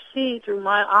people could see through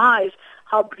my eyes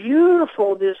how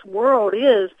beautiful this world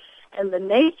is and the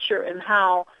nature, and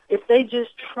how if they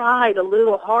just tried a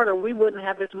little harder, we wouldn't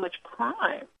have as much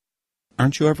crime.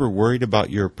 Aren't you ever worried about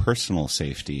your personal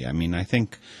safety? I mean, I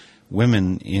think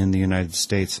women in the United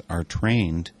States are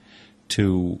trained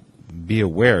to be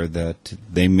aware that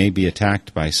they may be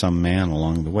attacked by some man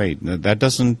along the way. That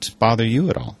doesn't bother you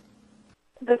at all?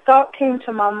 The thought came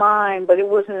to my mind, but it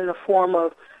wasn't in the form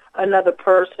of another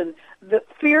person. The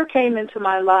fear came into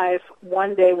my life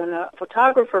one day when a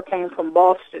photographer came from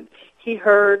Boston. He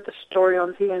heard the story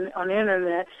on the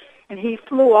internet, and he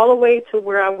flew all the way to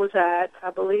where I was at. I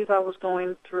believe I was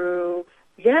going through,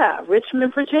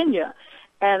 Richmond, Virginia.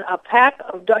 And a pack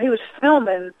of dogs, he was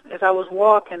filming as I was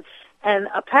walking, and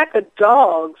a pack of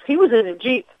dogs, he was in a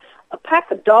Jeep, a pack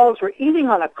of dogs were eating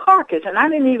on a carcass, and I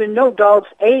didn't even know dogs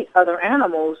ate other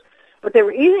animals, but they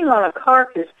were eating on a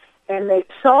carcass, and they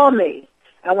saw me.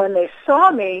 And when they saw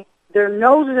me, their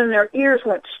noses and their ears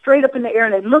went straight up in the air,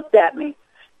 and they looked at me.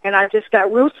 And I just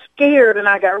got real scared, and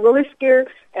I got really scared,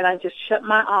 and I just shut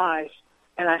my eyes,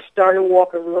 and I started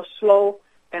walking real slow,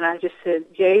 and I just said,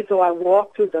 yea, though I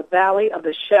walk through the valley of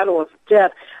the shadow of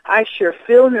death, I sure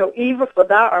feel no evil, for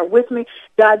thou art with me.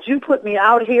 God, you put me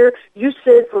out here. You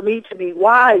said for me to be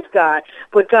wise, God.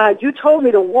 But, God, you told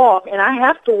me to walk, and I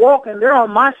have to walk, and they're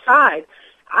on my side.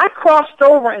 I crossed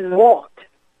over and walked,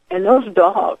 and those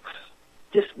dogs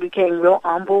just became real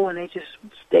humble, and they just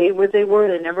stayed where they were.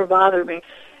 They never bothered me.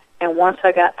 And once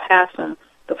I got past them,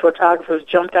 the photographers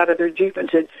jumped out of their Jeep and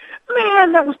said,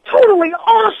 man, that was totally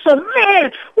awesome,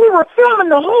 man. We were filming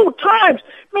the whole time.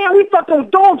 Man, we thought those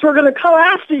dogs were going to come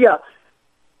after you.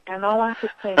 And all I could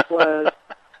think was,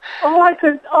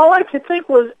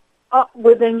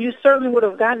 Well, then you certainly would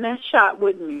have gotten that shot,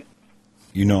 wouldn't you?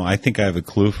 You know, I think I have a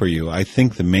clue for you. I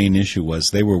think the main issue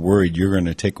was they were worried you're going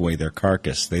to take away their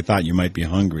carcass. They thought you might be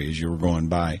hungry as you were going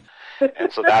by.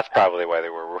 And so that's probably why they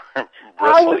were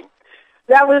bristling.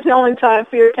 That was the only time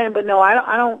fear came, but no,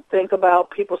 I don't think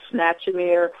about people snatching me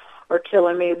or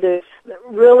killing me.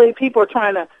 Really, people are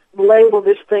trying to label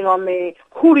this thing on me.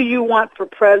 Who do you want for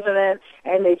president?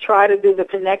 And they try to do the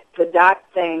connect the dot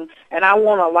thing, and I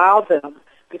won't allow them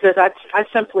because I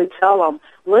simply tell them,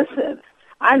 listen,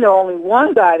 I know only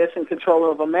one guy that's in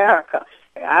control of America.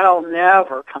 I don't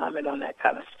never comment on that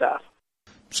kind of stuff.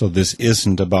 So this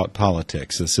isn't about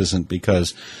politics. This isn't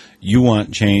because you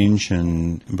want change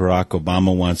and Barack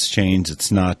Obama wants change.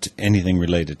 It's not anything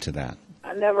related to that.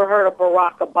 I never heard of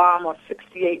Barack Obama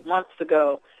 68 months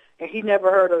ago, and he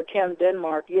never heard of Kim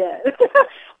Denmark yet.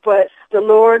 But the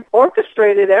Lord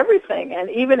orchestrated everything, and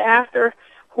even after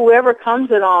whoever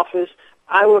comes in office,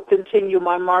 I will continue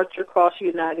my march across the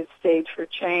United States for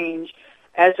change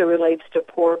as it relates to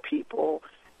poor people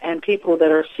and people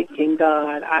that are seeking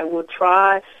God. I will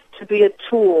try to be a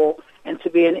tool and to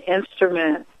be an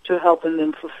instrument to helping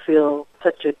them fulfill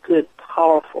such a good,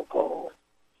 powerful goal.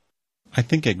 I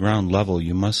think at ground level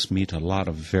you must meet a lot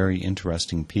of very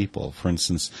interesting people. For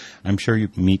instance, I'm sure you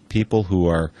meet people who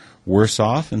are worse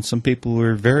off and some people who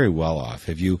are very well off.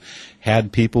 Have you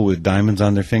had people with diamonds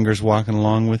on their fingers walking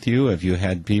along with you? Have you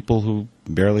had people who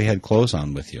barely had clothes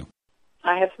on with you?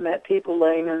 I have met people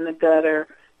laying in the gutter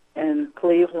in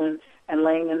Cleveland and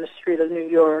laying in the street of New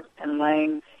York and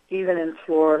laying even in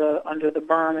Florida under the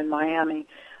berm in Miami,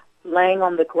 laying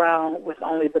on the ground with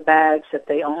only the bags that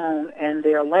they own, and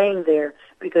they're laying there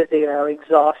because they are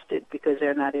exhausted, because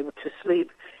they're not able to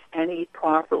sleep and eat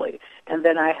properly. And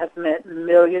then I have met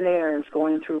millionaires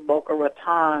going through Boca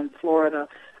Raton, Florida,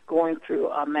 going through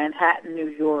Manhattan, New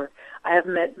York. I have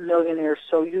met millionaires.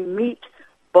 So you meet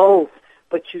both,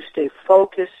 but you stay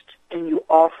focused and you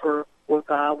offer what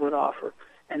God would offer,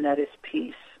 and that is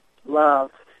peace,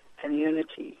 love, and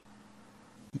unity.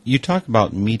 You talk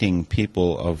about meeting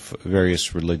people of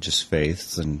various religious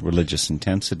faiths and religious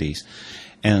intensities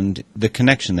and the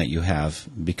connection that you have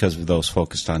because of those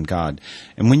focused on God.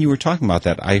 And when you were talking about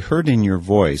that, I heard in your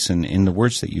voice and in the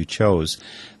words that you chose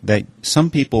that some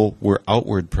people were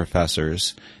outward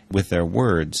professors with their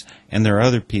words, and there are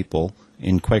other people,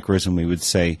 in Quakerism we would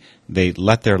say, they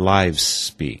let their lives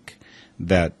speak,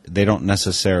 that they don't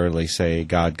necessarily say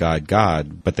God, God,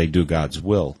 God, but they do God's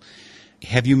will.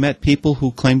 Have you met people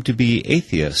who claim to be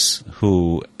atheists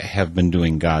who have been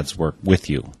doing God's work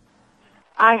with you?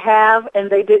 I have,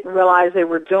 and they didn't realize they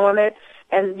were doing it.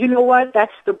 And you know what?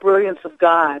 That's the brilliance of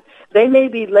God. They may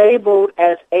be labeled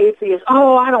as atheists.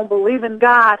 Oh, I don't believe in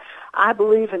God. I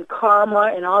believe in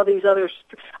karma and all these others.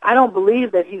 I don't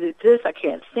believe that he exists. I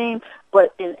can't see him.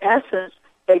 But in essence,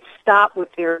 they stop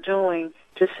what they're doing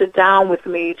to sit down with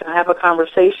me, to have a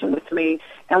conversation with me,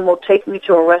 and will take me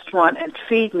to a restaurant and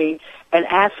feed me and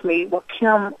ask me, well,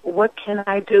 Kim, what can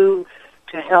I do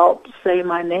to help, say,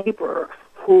 my neighbor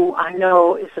who I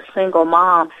know is a single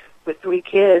mom with 3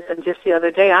 kids, and just the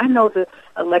other day, I know the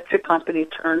electric company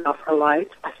turned off her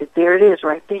lights. I said, there it is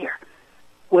right there.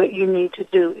 What you need to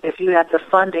do, if you have the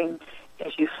funding,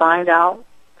 is you find out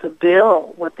the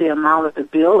bill, what the amount of the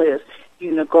bill is,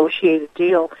 you negotiate a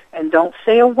deal, and don't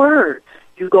say a word.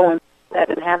 You go and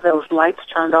have those lights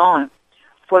turned on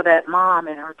for that mom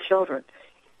and her children.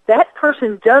 That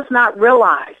person does not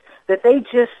realize that they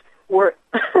just were,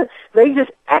 they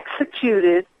just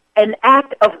executed an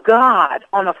act of God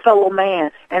on a fellow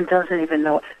man and doesn't even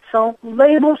know it. So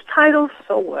labels, titles,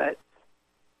 so what?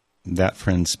 That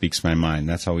friend speaks my mind.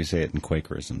 That's how we say it in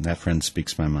Quakerism. That friend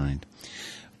speaks my mind.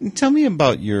 Tell me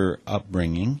about your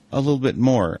upbringing a little bit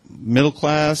more. Middle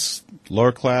class,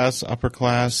 lower class, upper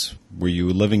class? Were you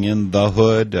living in the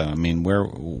hood? I mean, where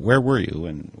were you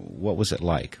and what was it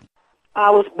like? I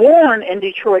was born in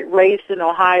Detroit, raised in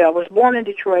Ohio. I was born in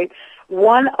Detroit,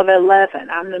 one of 11.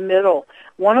 I'm the middle.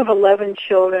 One of 11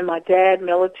 children. My dad,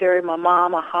 military, my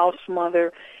mom, a house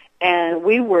mother. And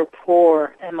we were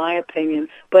poor, in my opinion,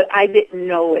 but I didn't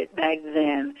know it back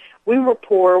then. We were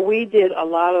poor. We did a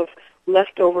lot of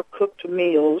leftover cooked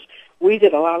meals. We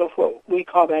did a lot of what we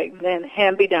call back then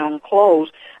hand-me-down clothes.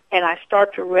 And I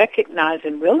start to recognize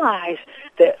and realize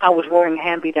that I was wearing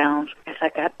hand-me-downs as I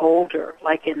got older,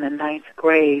 like in the 9th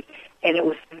grade. And it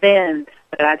was then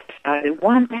that I decided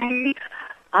one day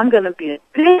I'm going to be a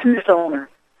business owner,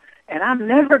 and I'm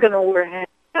never going to wear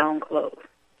hand-me-down clothes.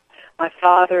 My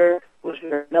father was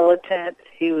very militant.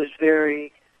 He was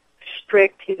very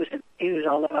strict. He was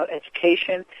all about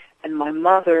education. And my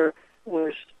mother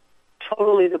was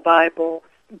totally the Bible,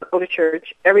 go to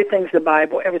church. Everything's the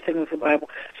Bible. Everything is the Bible.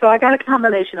 So I got a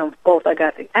combination of both. I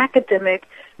got the academic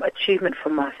achievement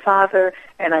from my father,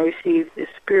 and I received the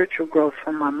spiritual growth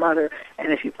from my mother.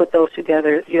 And if you put those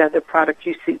together, you have the product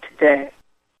you see today.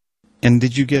 And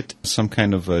did you get some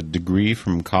kind of a degree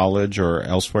from college or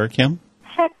elsewhere, Kim?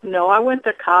 Heck no. I went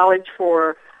to college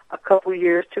for a couple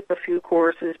years, took a few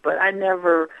courses, but I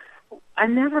never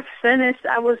finished.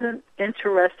 I wasn't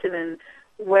interested in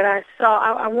what I saw.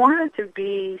 I wanted to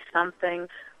be something,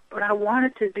 but I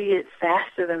wanted to be it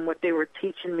faster than what they were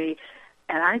teaching me.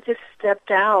 And I just stepped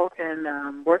out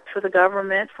and worked for the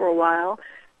government for a while,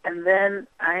 and then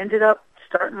I ended up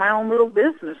starting my own little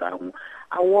business. I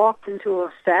walked into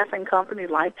a staffing company,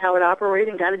 liked how it operated,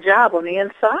 and got a job on the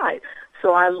inside.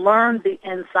 So I learned the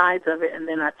insides of it, and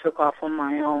then I took off on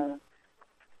my own.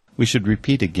 We should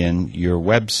repeat again your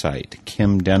website.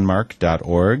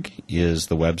 KimDenmark.org is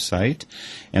the website.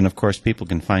 And, of course, people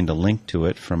can find a link to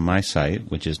it from my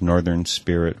site, which is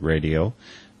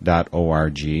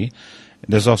northernspiritradio.org.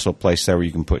 There's also a place there where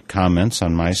you can put comments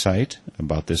on my site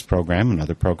about this program and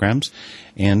other programs.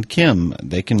 And, Kim,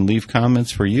 they can leave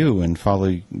comments for you and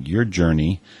follow your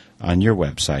journey on your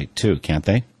website, too, can't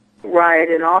they? Right,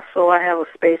 and also I have a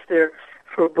space there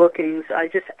for bookings. I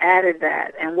just added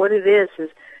that. And what it is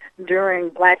during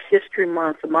Black History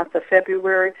Month, the month of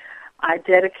February, I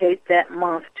dedicate that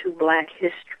month to Black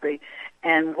history.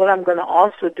 And what I'm going to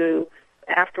also do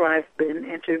after I've been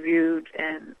interviewed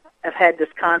and I've had this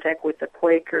contact with the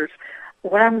Quakers,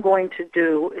 what I'm going to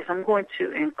do is I'm going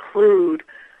to include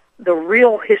the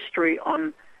real history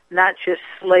on not just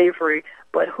slavery,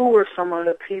 but who were some of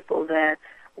the people that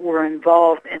were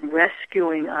involved in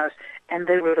rescuing us, and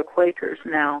they were the Quakers.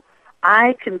 Now,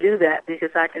 I can do that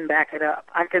because I can back it up.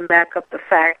 I can back up the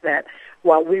fact that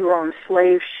while we were on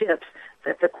slave ships,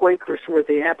 that the Quakers were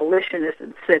the abolitionists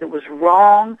and said it was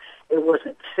wrong, it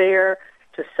wasn't fair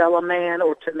to sell a man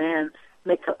or to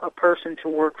make a person to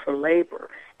work for labor,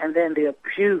 and then the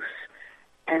abuse.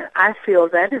 And I feel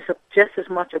that is just as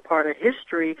much a part of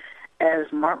history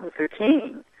as Martin Luther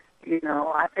King. You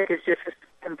know, I think it's just as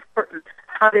important.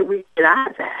 How did we get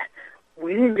out of that?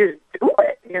 We didn't just do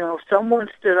it. You know, someone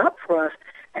stood up for us,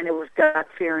 and it was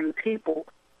God-fearing people,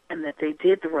 and that they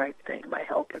did the right thing by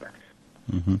helping us.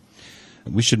 Mm-hmm.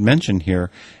 We should mention here,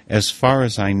 as far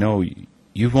as I know,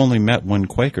 you've only met one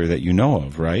Quaker that you know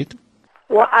of, right?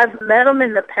 Well, I've met them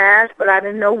in the past, but I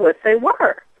didn't know what they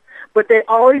were. But they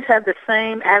always had the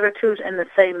same attitudes and the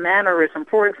same mannerism.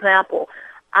 For example,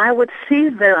 I would see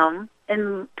them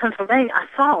in Pennsylvania. I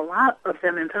saw a lot of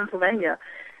them in Pennsylvania.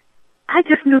 I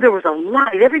just knew there was a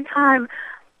light. Every time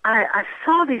I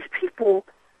saw these people,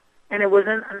 and it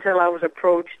wasn't until I was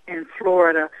approached in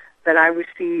Florida that I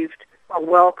received a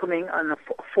welcoming, a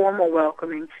formal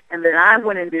welcoming, and then I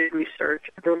went and did research.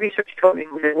 The research told me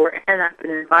who they were, and I've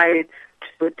been invited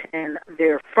to attend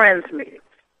their friends' meetings.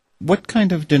 What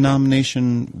kind of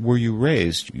denomination were you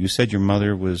raised? You said your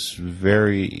mother was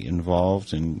very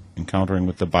involved in encountering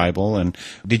with the Bible, and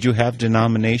did you have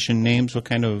denomination names? What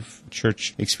kind of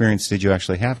church experience did you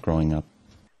actually have growing up?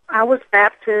 I was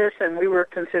Baptist, and we were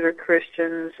considered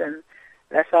Christians, and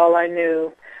that's all I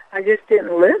knew. I just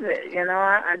didn't live it, you know.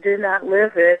 I did not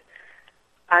live it.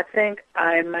 I think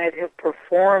I might have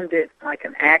performed it like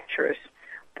an actress,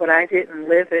 but I didn't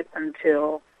live it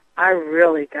until I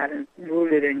really got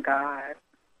rooted in God.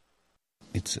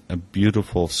 It's a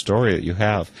beautiful story that you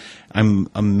have. I'm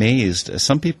amazed.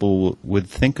 Some people would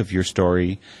think of your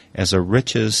story as a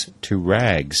riches to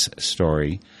rags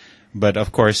story, but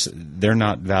of course they're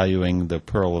not valuing the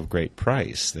pearl of great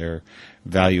price. They're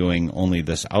valuing only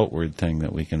this outward thing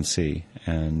that we can see.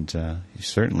 And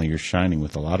certainly you're shining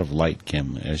with a lot of light,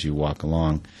 Kim, as you walk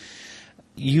along.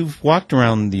 You've walked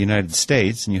around the United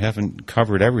States, and you haven't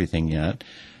covered everything yet.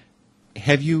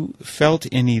 Have you felt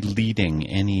any leading,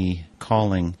 any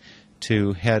calling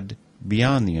to head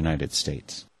beyond the United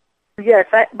States? Yes.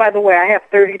 By the way, I have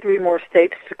 33 more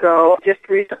states to go. Just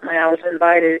recently I was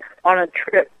invited on a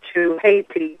trip to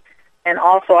Haiti, and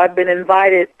also I've been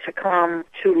invited to come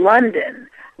to London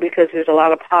because there's a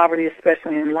lot of poverty,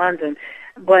 especially in London.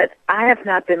 But I have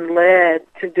not been led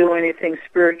to do anything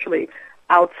spiritually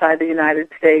outside the United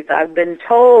States. I've been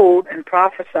told and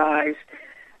prophesied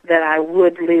that I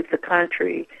would leave the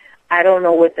country. I don't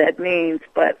know what that means,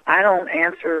 but I don't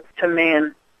answer to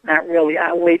man, not really.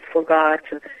 I wait for God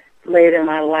to lay it in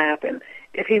my lap, and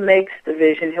if He makes the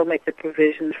vision, He'll make the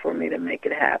provisions for me to make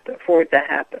it happen, for it to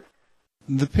happen.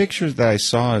 The pictures that I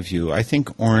saw of you, I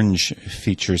think orange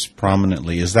features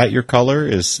prominently. Is that your color?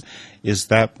 Is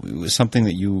that something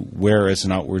that you wear as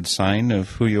an outward sign of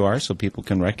who you are so people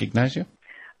can recognize you?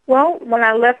 Well, when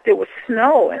I left, it was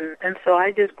snow, and so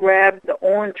I just grabbed the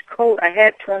orange coat. I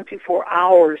had 24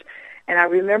 hours, and I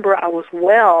remember I was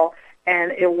well,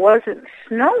 and it wasn't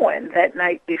snowing that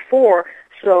night before,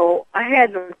 so I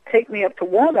had them take me up to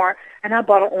Walmart, and I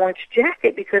bought an orange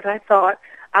jacket because I thought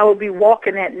I would be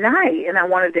walking at night, and I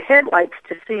wanted the headlights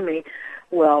to see me.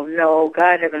 Well, no,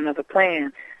 God had another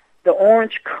plan. The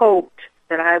orange coat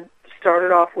that I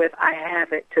started off with, I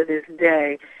have it to this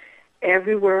day.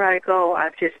 Everywhere I go,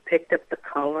 I've just picked up the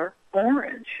color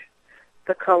orange.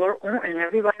 The color orange. And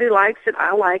everybody likes it.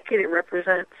 I like it. It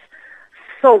represents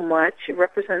so much. It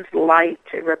represents light.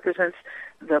 It represents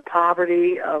the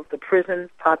poverty of the prison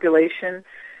population.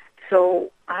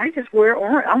 So I just wear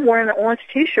orange. I'm wearing an orange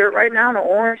T-shirt right now and an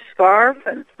orange scarf.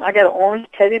 And I got an orange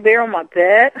teddy bear on my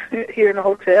bed here in the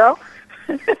hotel.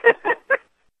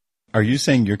 Are you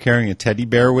saying you're carrying a teddy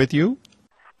bear with you?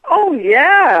 Oh,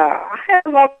 yeah. I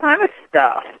have all kind of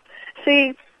stuff.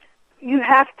 See, you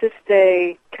have to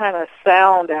stay kind of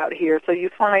sound out here, so you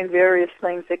find various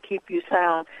things that keep you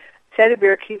sound. Teddy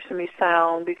bear keeps me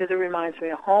sound because it reminds me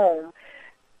of home.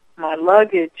 My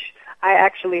luggage, I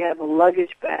actually have a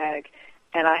luggage bag,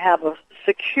 and I have a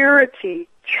security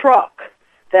truck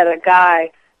that a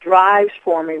guy drives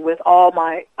for me with all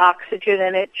my oxygen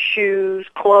in it, shoes,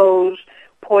 clothes,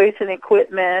 poison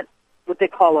equipment, what they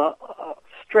call a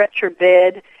stretcher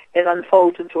bed. It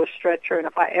unfolds into a stretcher, and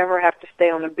if I ever have to stay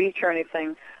on the beach or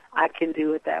anything, I can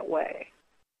do it that way.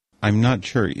 I'm not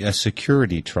sure. A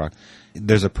security truck.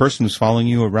 There's a person who's following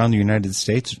you around the United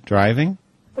States driving?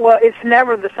 Well, it's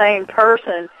never the same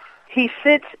person. He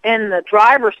sits in the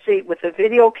driver's seat with a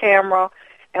video camera,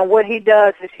 and what he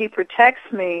does is he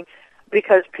protects me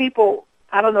because people,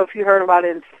 I don't know if you heard about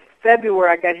it, in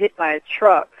February I got hit by a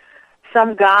truck.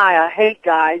 Some guy, a hate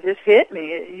guy, just hit me.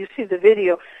 You see the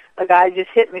video. A guy just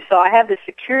hit me. So I have this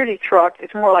security truck.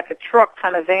 It's more like a truck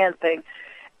kind of van thing.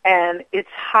 And it's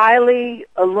highly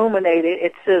illuminated.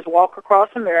 It says Walk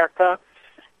Across America.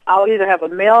 I'll either have a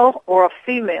male or a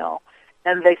female.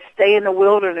 And they stay in the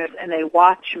wilderness and they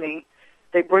watch me.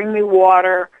 They bring me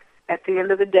water. At the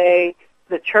end of the day,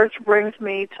 the church brings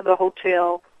me to the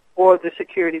hotel or the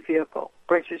security vehicle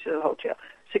brings me to the hotel.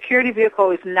 Security vehicle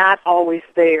is not always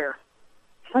there.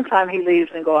 Sometimes he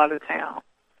leaves and go out of town.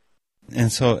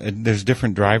 And so there's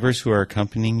different drivers who are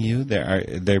accompanying you? There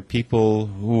are people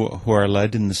who are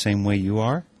led in the same way you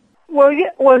are? Well,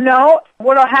 yeah, well, no.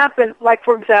 What'll happen, like,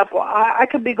 for example, I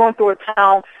could be going through a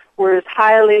town where it's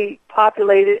highly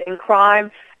populated in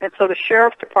crime, and so the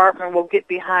sheriff's department will get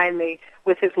behind me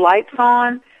with his lights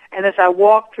on, and as I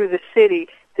walk through the city,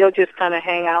 they'll just kind of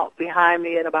hang out behind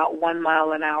me at about 1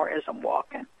 mile an hour as I'm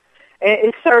walking. And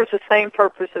it serves the same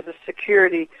purpose as a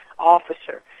security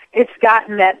officer. It's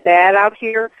gotten that bad out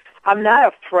here. I'm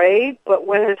not afraid, but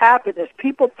what has happened is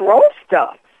people throw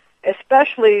stuff,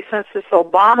 especially since this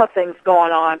Obama thing's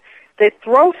going on. They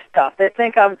throw stuff. They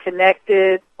think I'm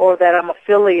connected or that I'm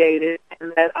affiliated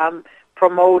and that I'm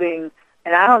promoting,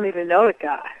 and I don't even know the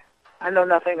guy. I know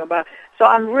nothing about it. So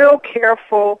I'm real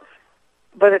careful,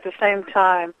 but at the same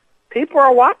time, people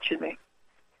are watching me.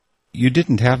 You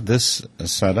didn't have this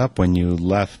set up when you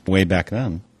left way back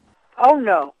then. Oh,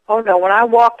 no. Oh, no. When I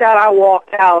walked out, I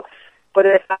walked out. But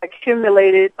if I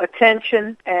accumulated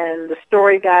attention and the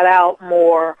story got out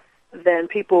more, then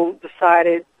people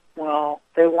decided, well,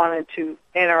 they wanted to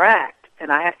interact.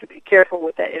 And I have to be careful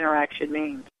what that interaction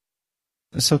means.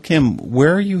 So, Kim,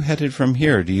 where are you headed from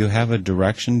here? Do you have a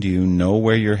direction? Do you know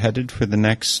where you're headed for the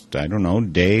next, I don't know,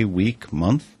 day, week,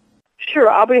 month? Sure.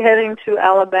 I'll be heading to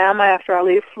Alabama after I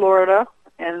leave Florida,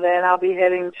 and then I'll be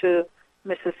heading to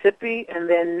Mississippi, and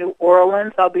then New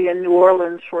Orleans. I'll be in New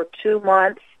Orleans for 2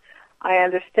 months. I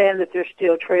understand that there's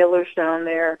still trailers down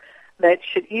there that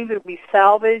should either be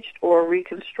salvaged or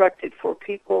reconstructed for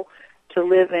people to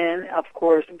live in, of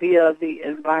course, via the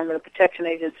Environmental Protection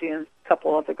Agency and a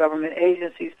couple other government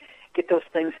agencies, get those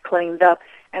things cleaned up.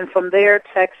 And from there,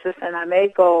 Texas, and I may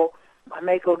go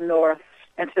north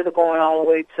instead of going all the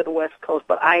way to the West Coast.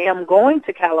 But I am going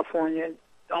to California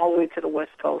all the way to the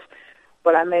West Coast.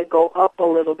 But I may go up a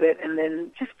little bit and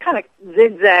then just kind of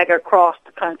zigzag across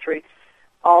the country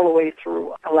all the way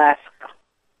through Alaska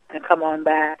and come on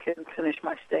back and finish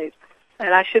my stays.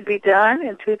 And I should be done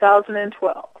in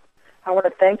 2012. I want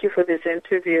to thank you for this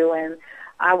interview, and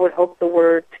I would hope the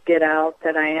word to get out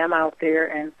that I am out there,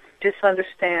 and just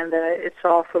understand that it's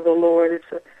all for the Lord.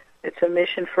 It's a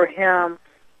mission for Him,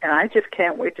 and I just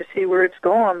can't wait to see where it's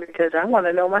going because I want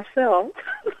to know myself.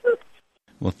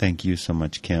 Well, thank you so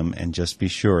much, Kim, and just be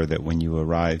sure that when you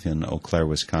arrive in Eau Claire,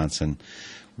 Wisconsin,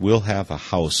 we'll have a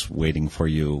house waiting for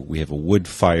you. We have a wood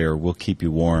fire. We'll keep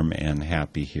you warm and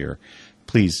happy here.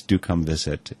 please do come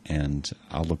visit, and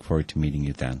I'll look forward to meeting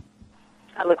you then.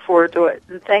 I look forward to it.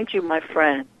 And thank you, my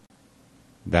friend.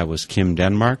 That was Kim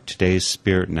Denmark, today's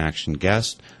Spirit in Action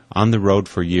guest, on the road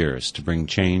for years to bring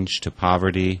change to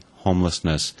poverty,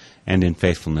 homelessness, and in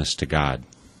faithfulness to God.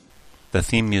 The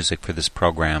theme music for this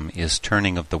program is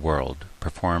Turning of the World,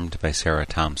 performed by Sarah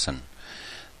Thompson.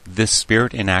 This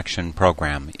Spirit in Action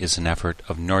program is an effort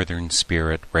of Northern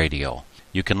Spirit Radio.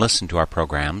 You can listen to our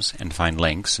programs and find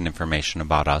links and information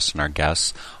about us and our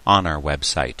guests on our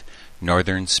website,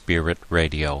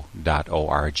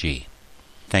 northernspiritradio.org.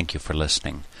 Thank you for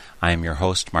listening. I am your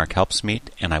host, Mark Helpsmeet,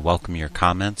 and I welcome your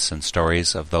comments and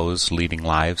stories of those leading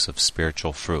lives of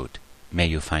spiritual fruit. May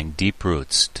you find deep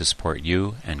roots to support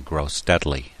you and grow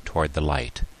steadily toward the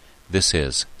light. This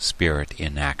is Spirit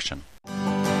in Action.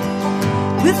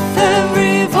 With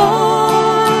every voice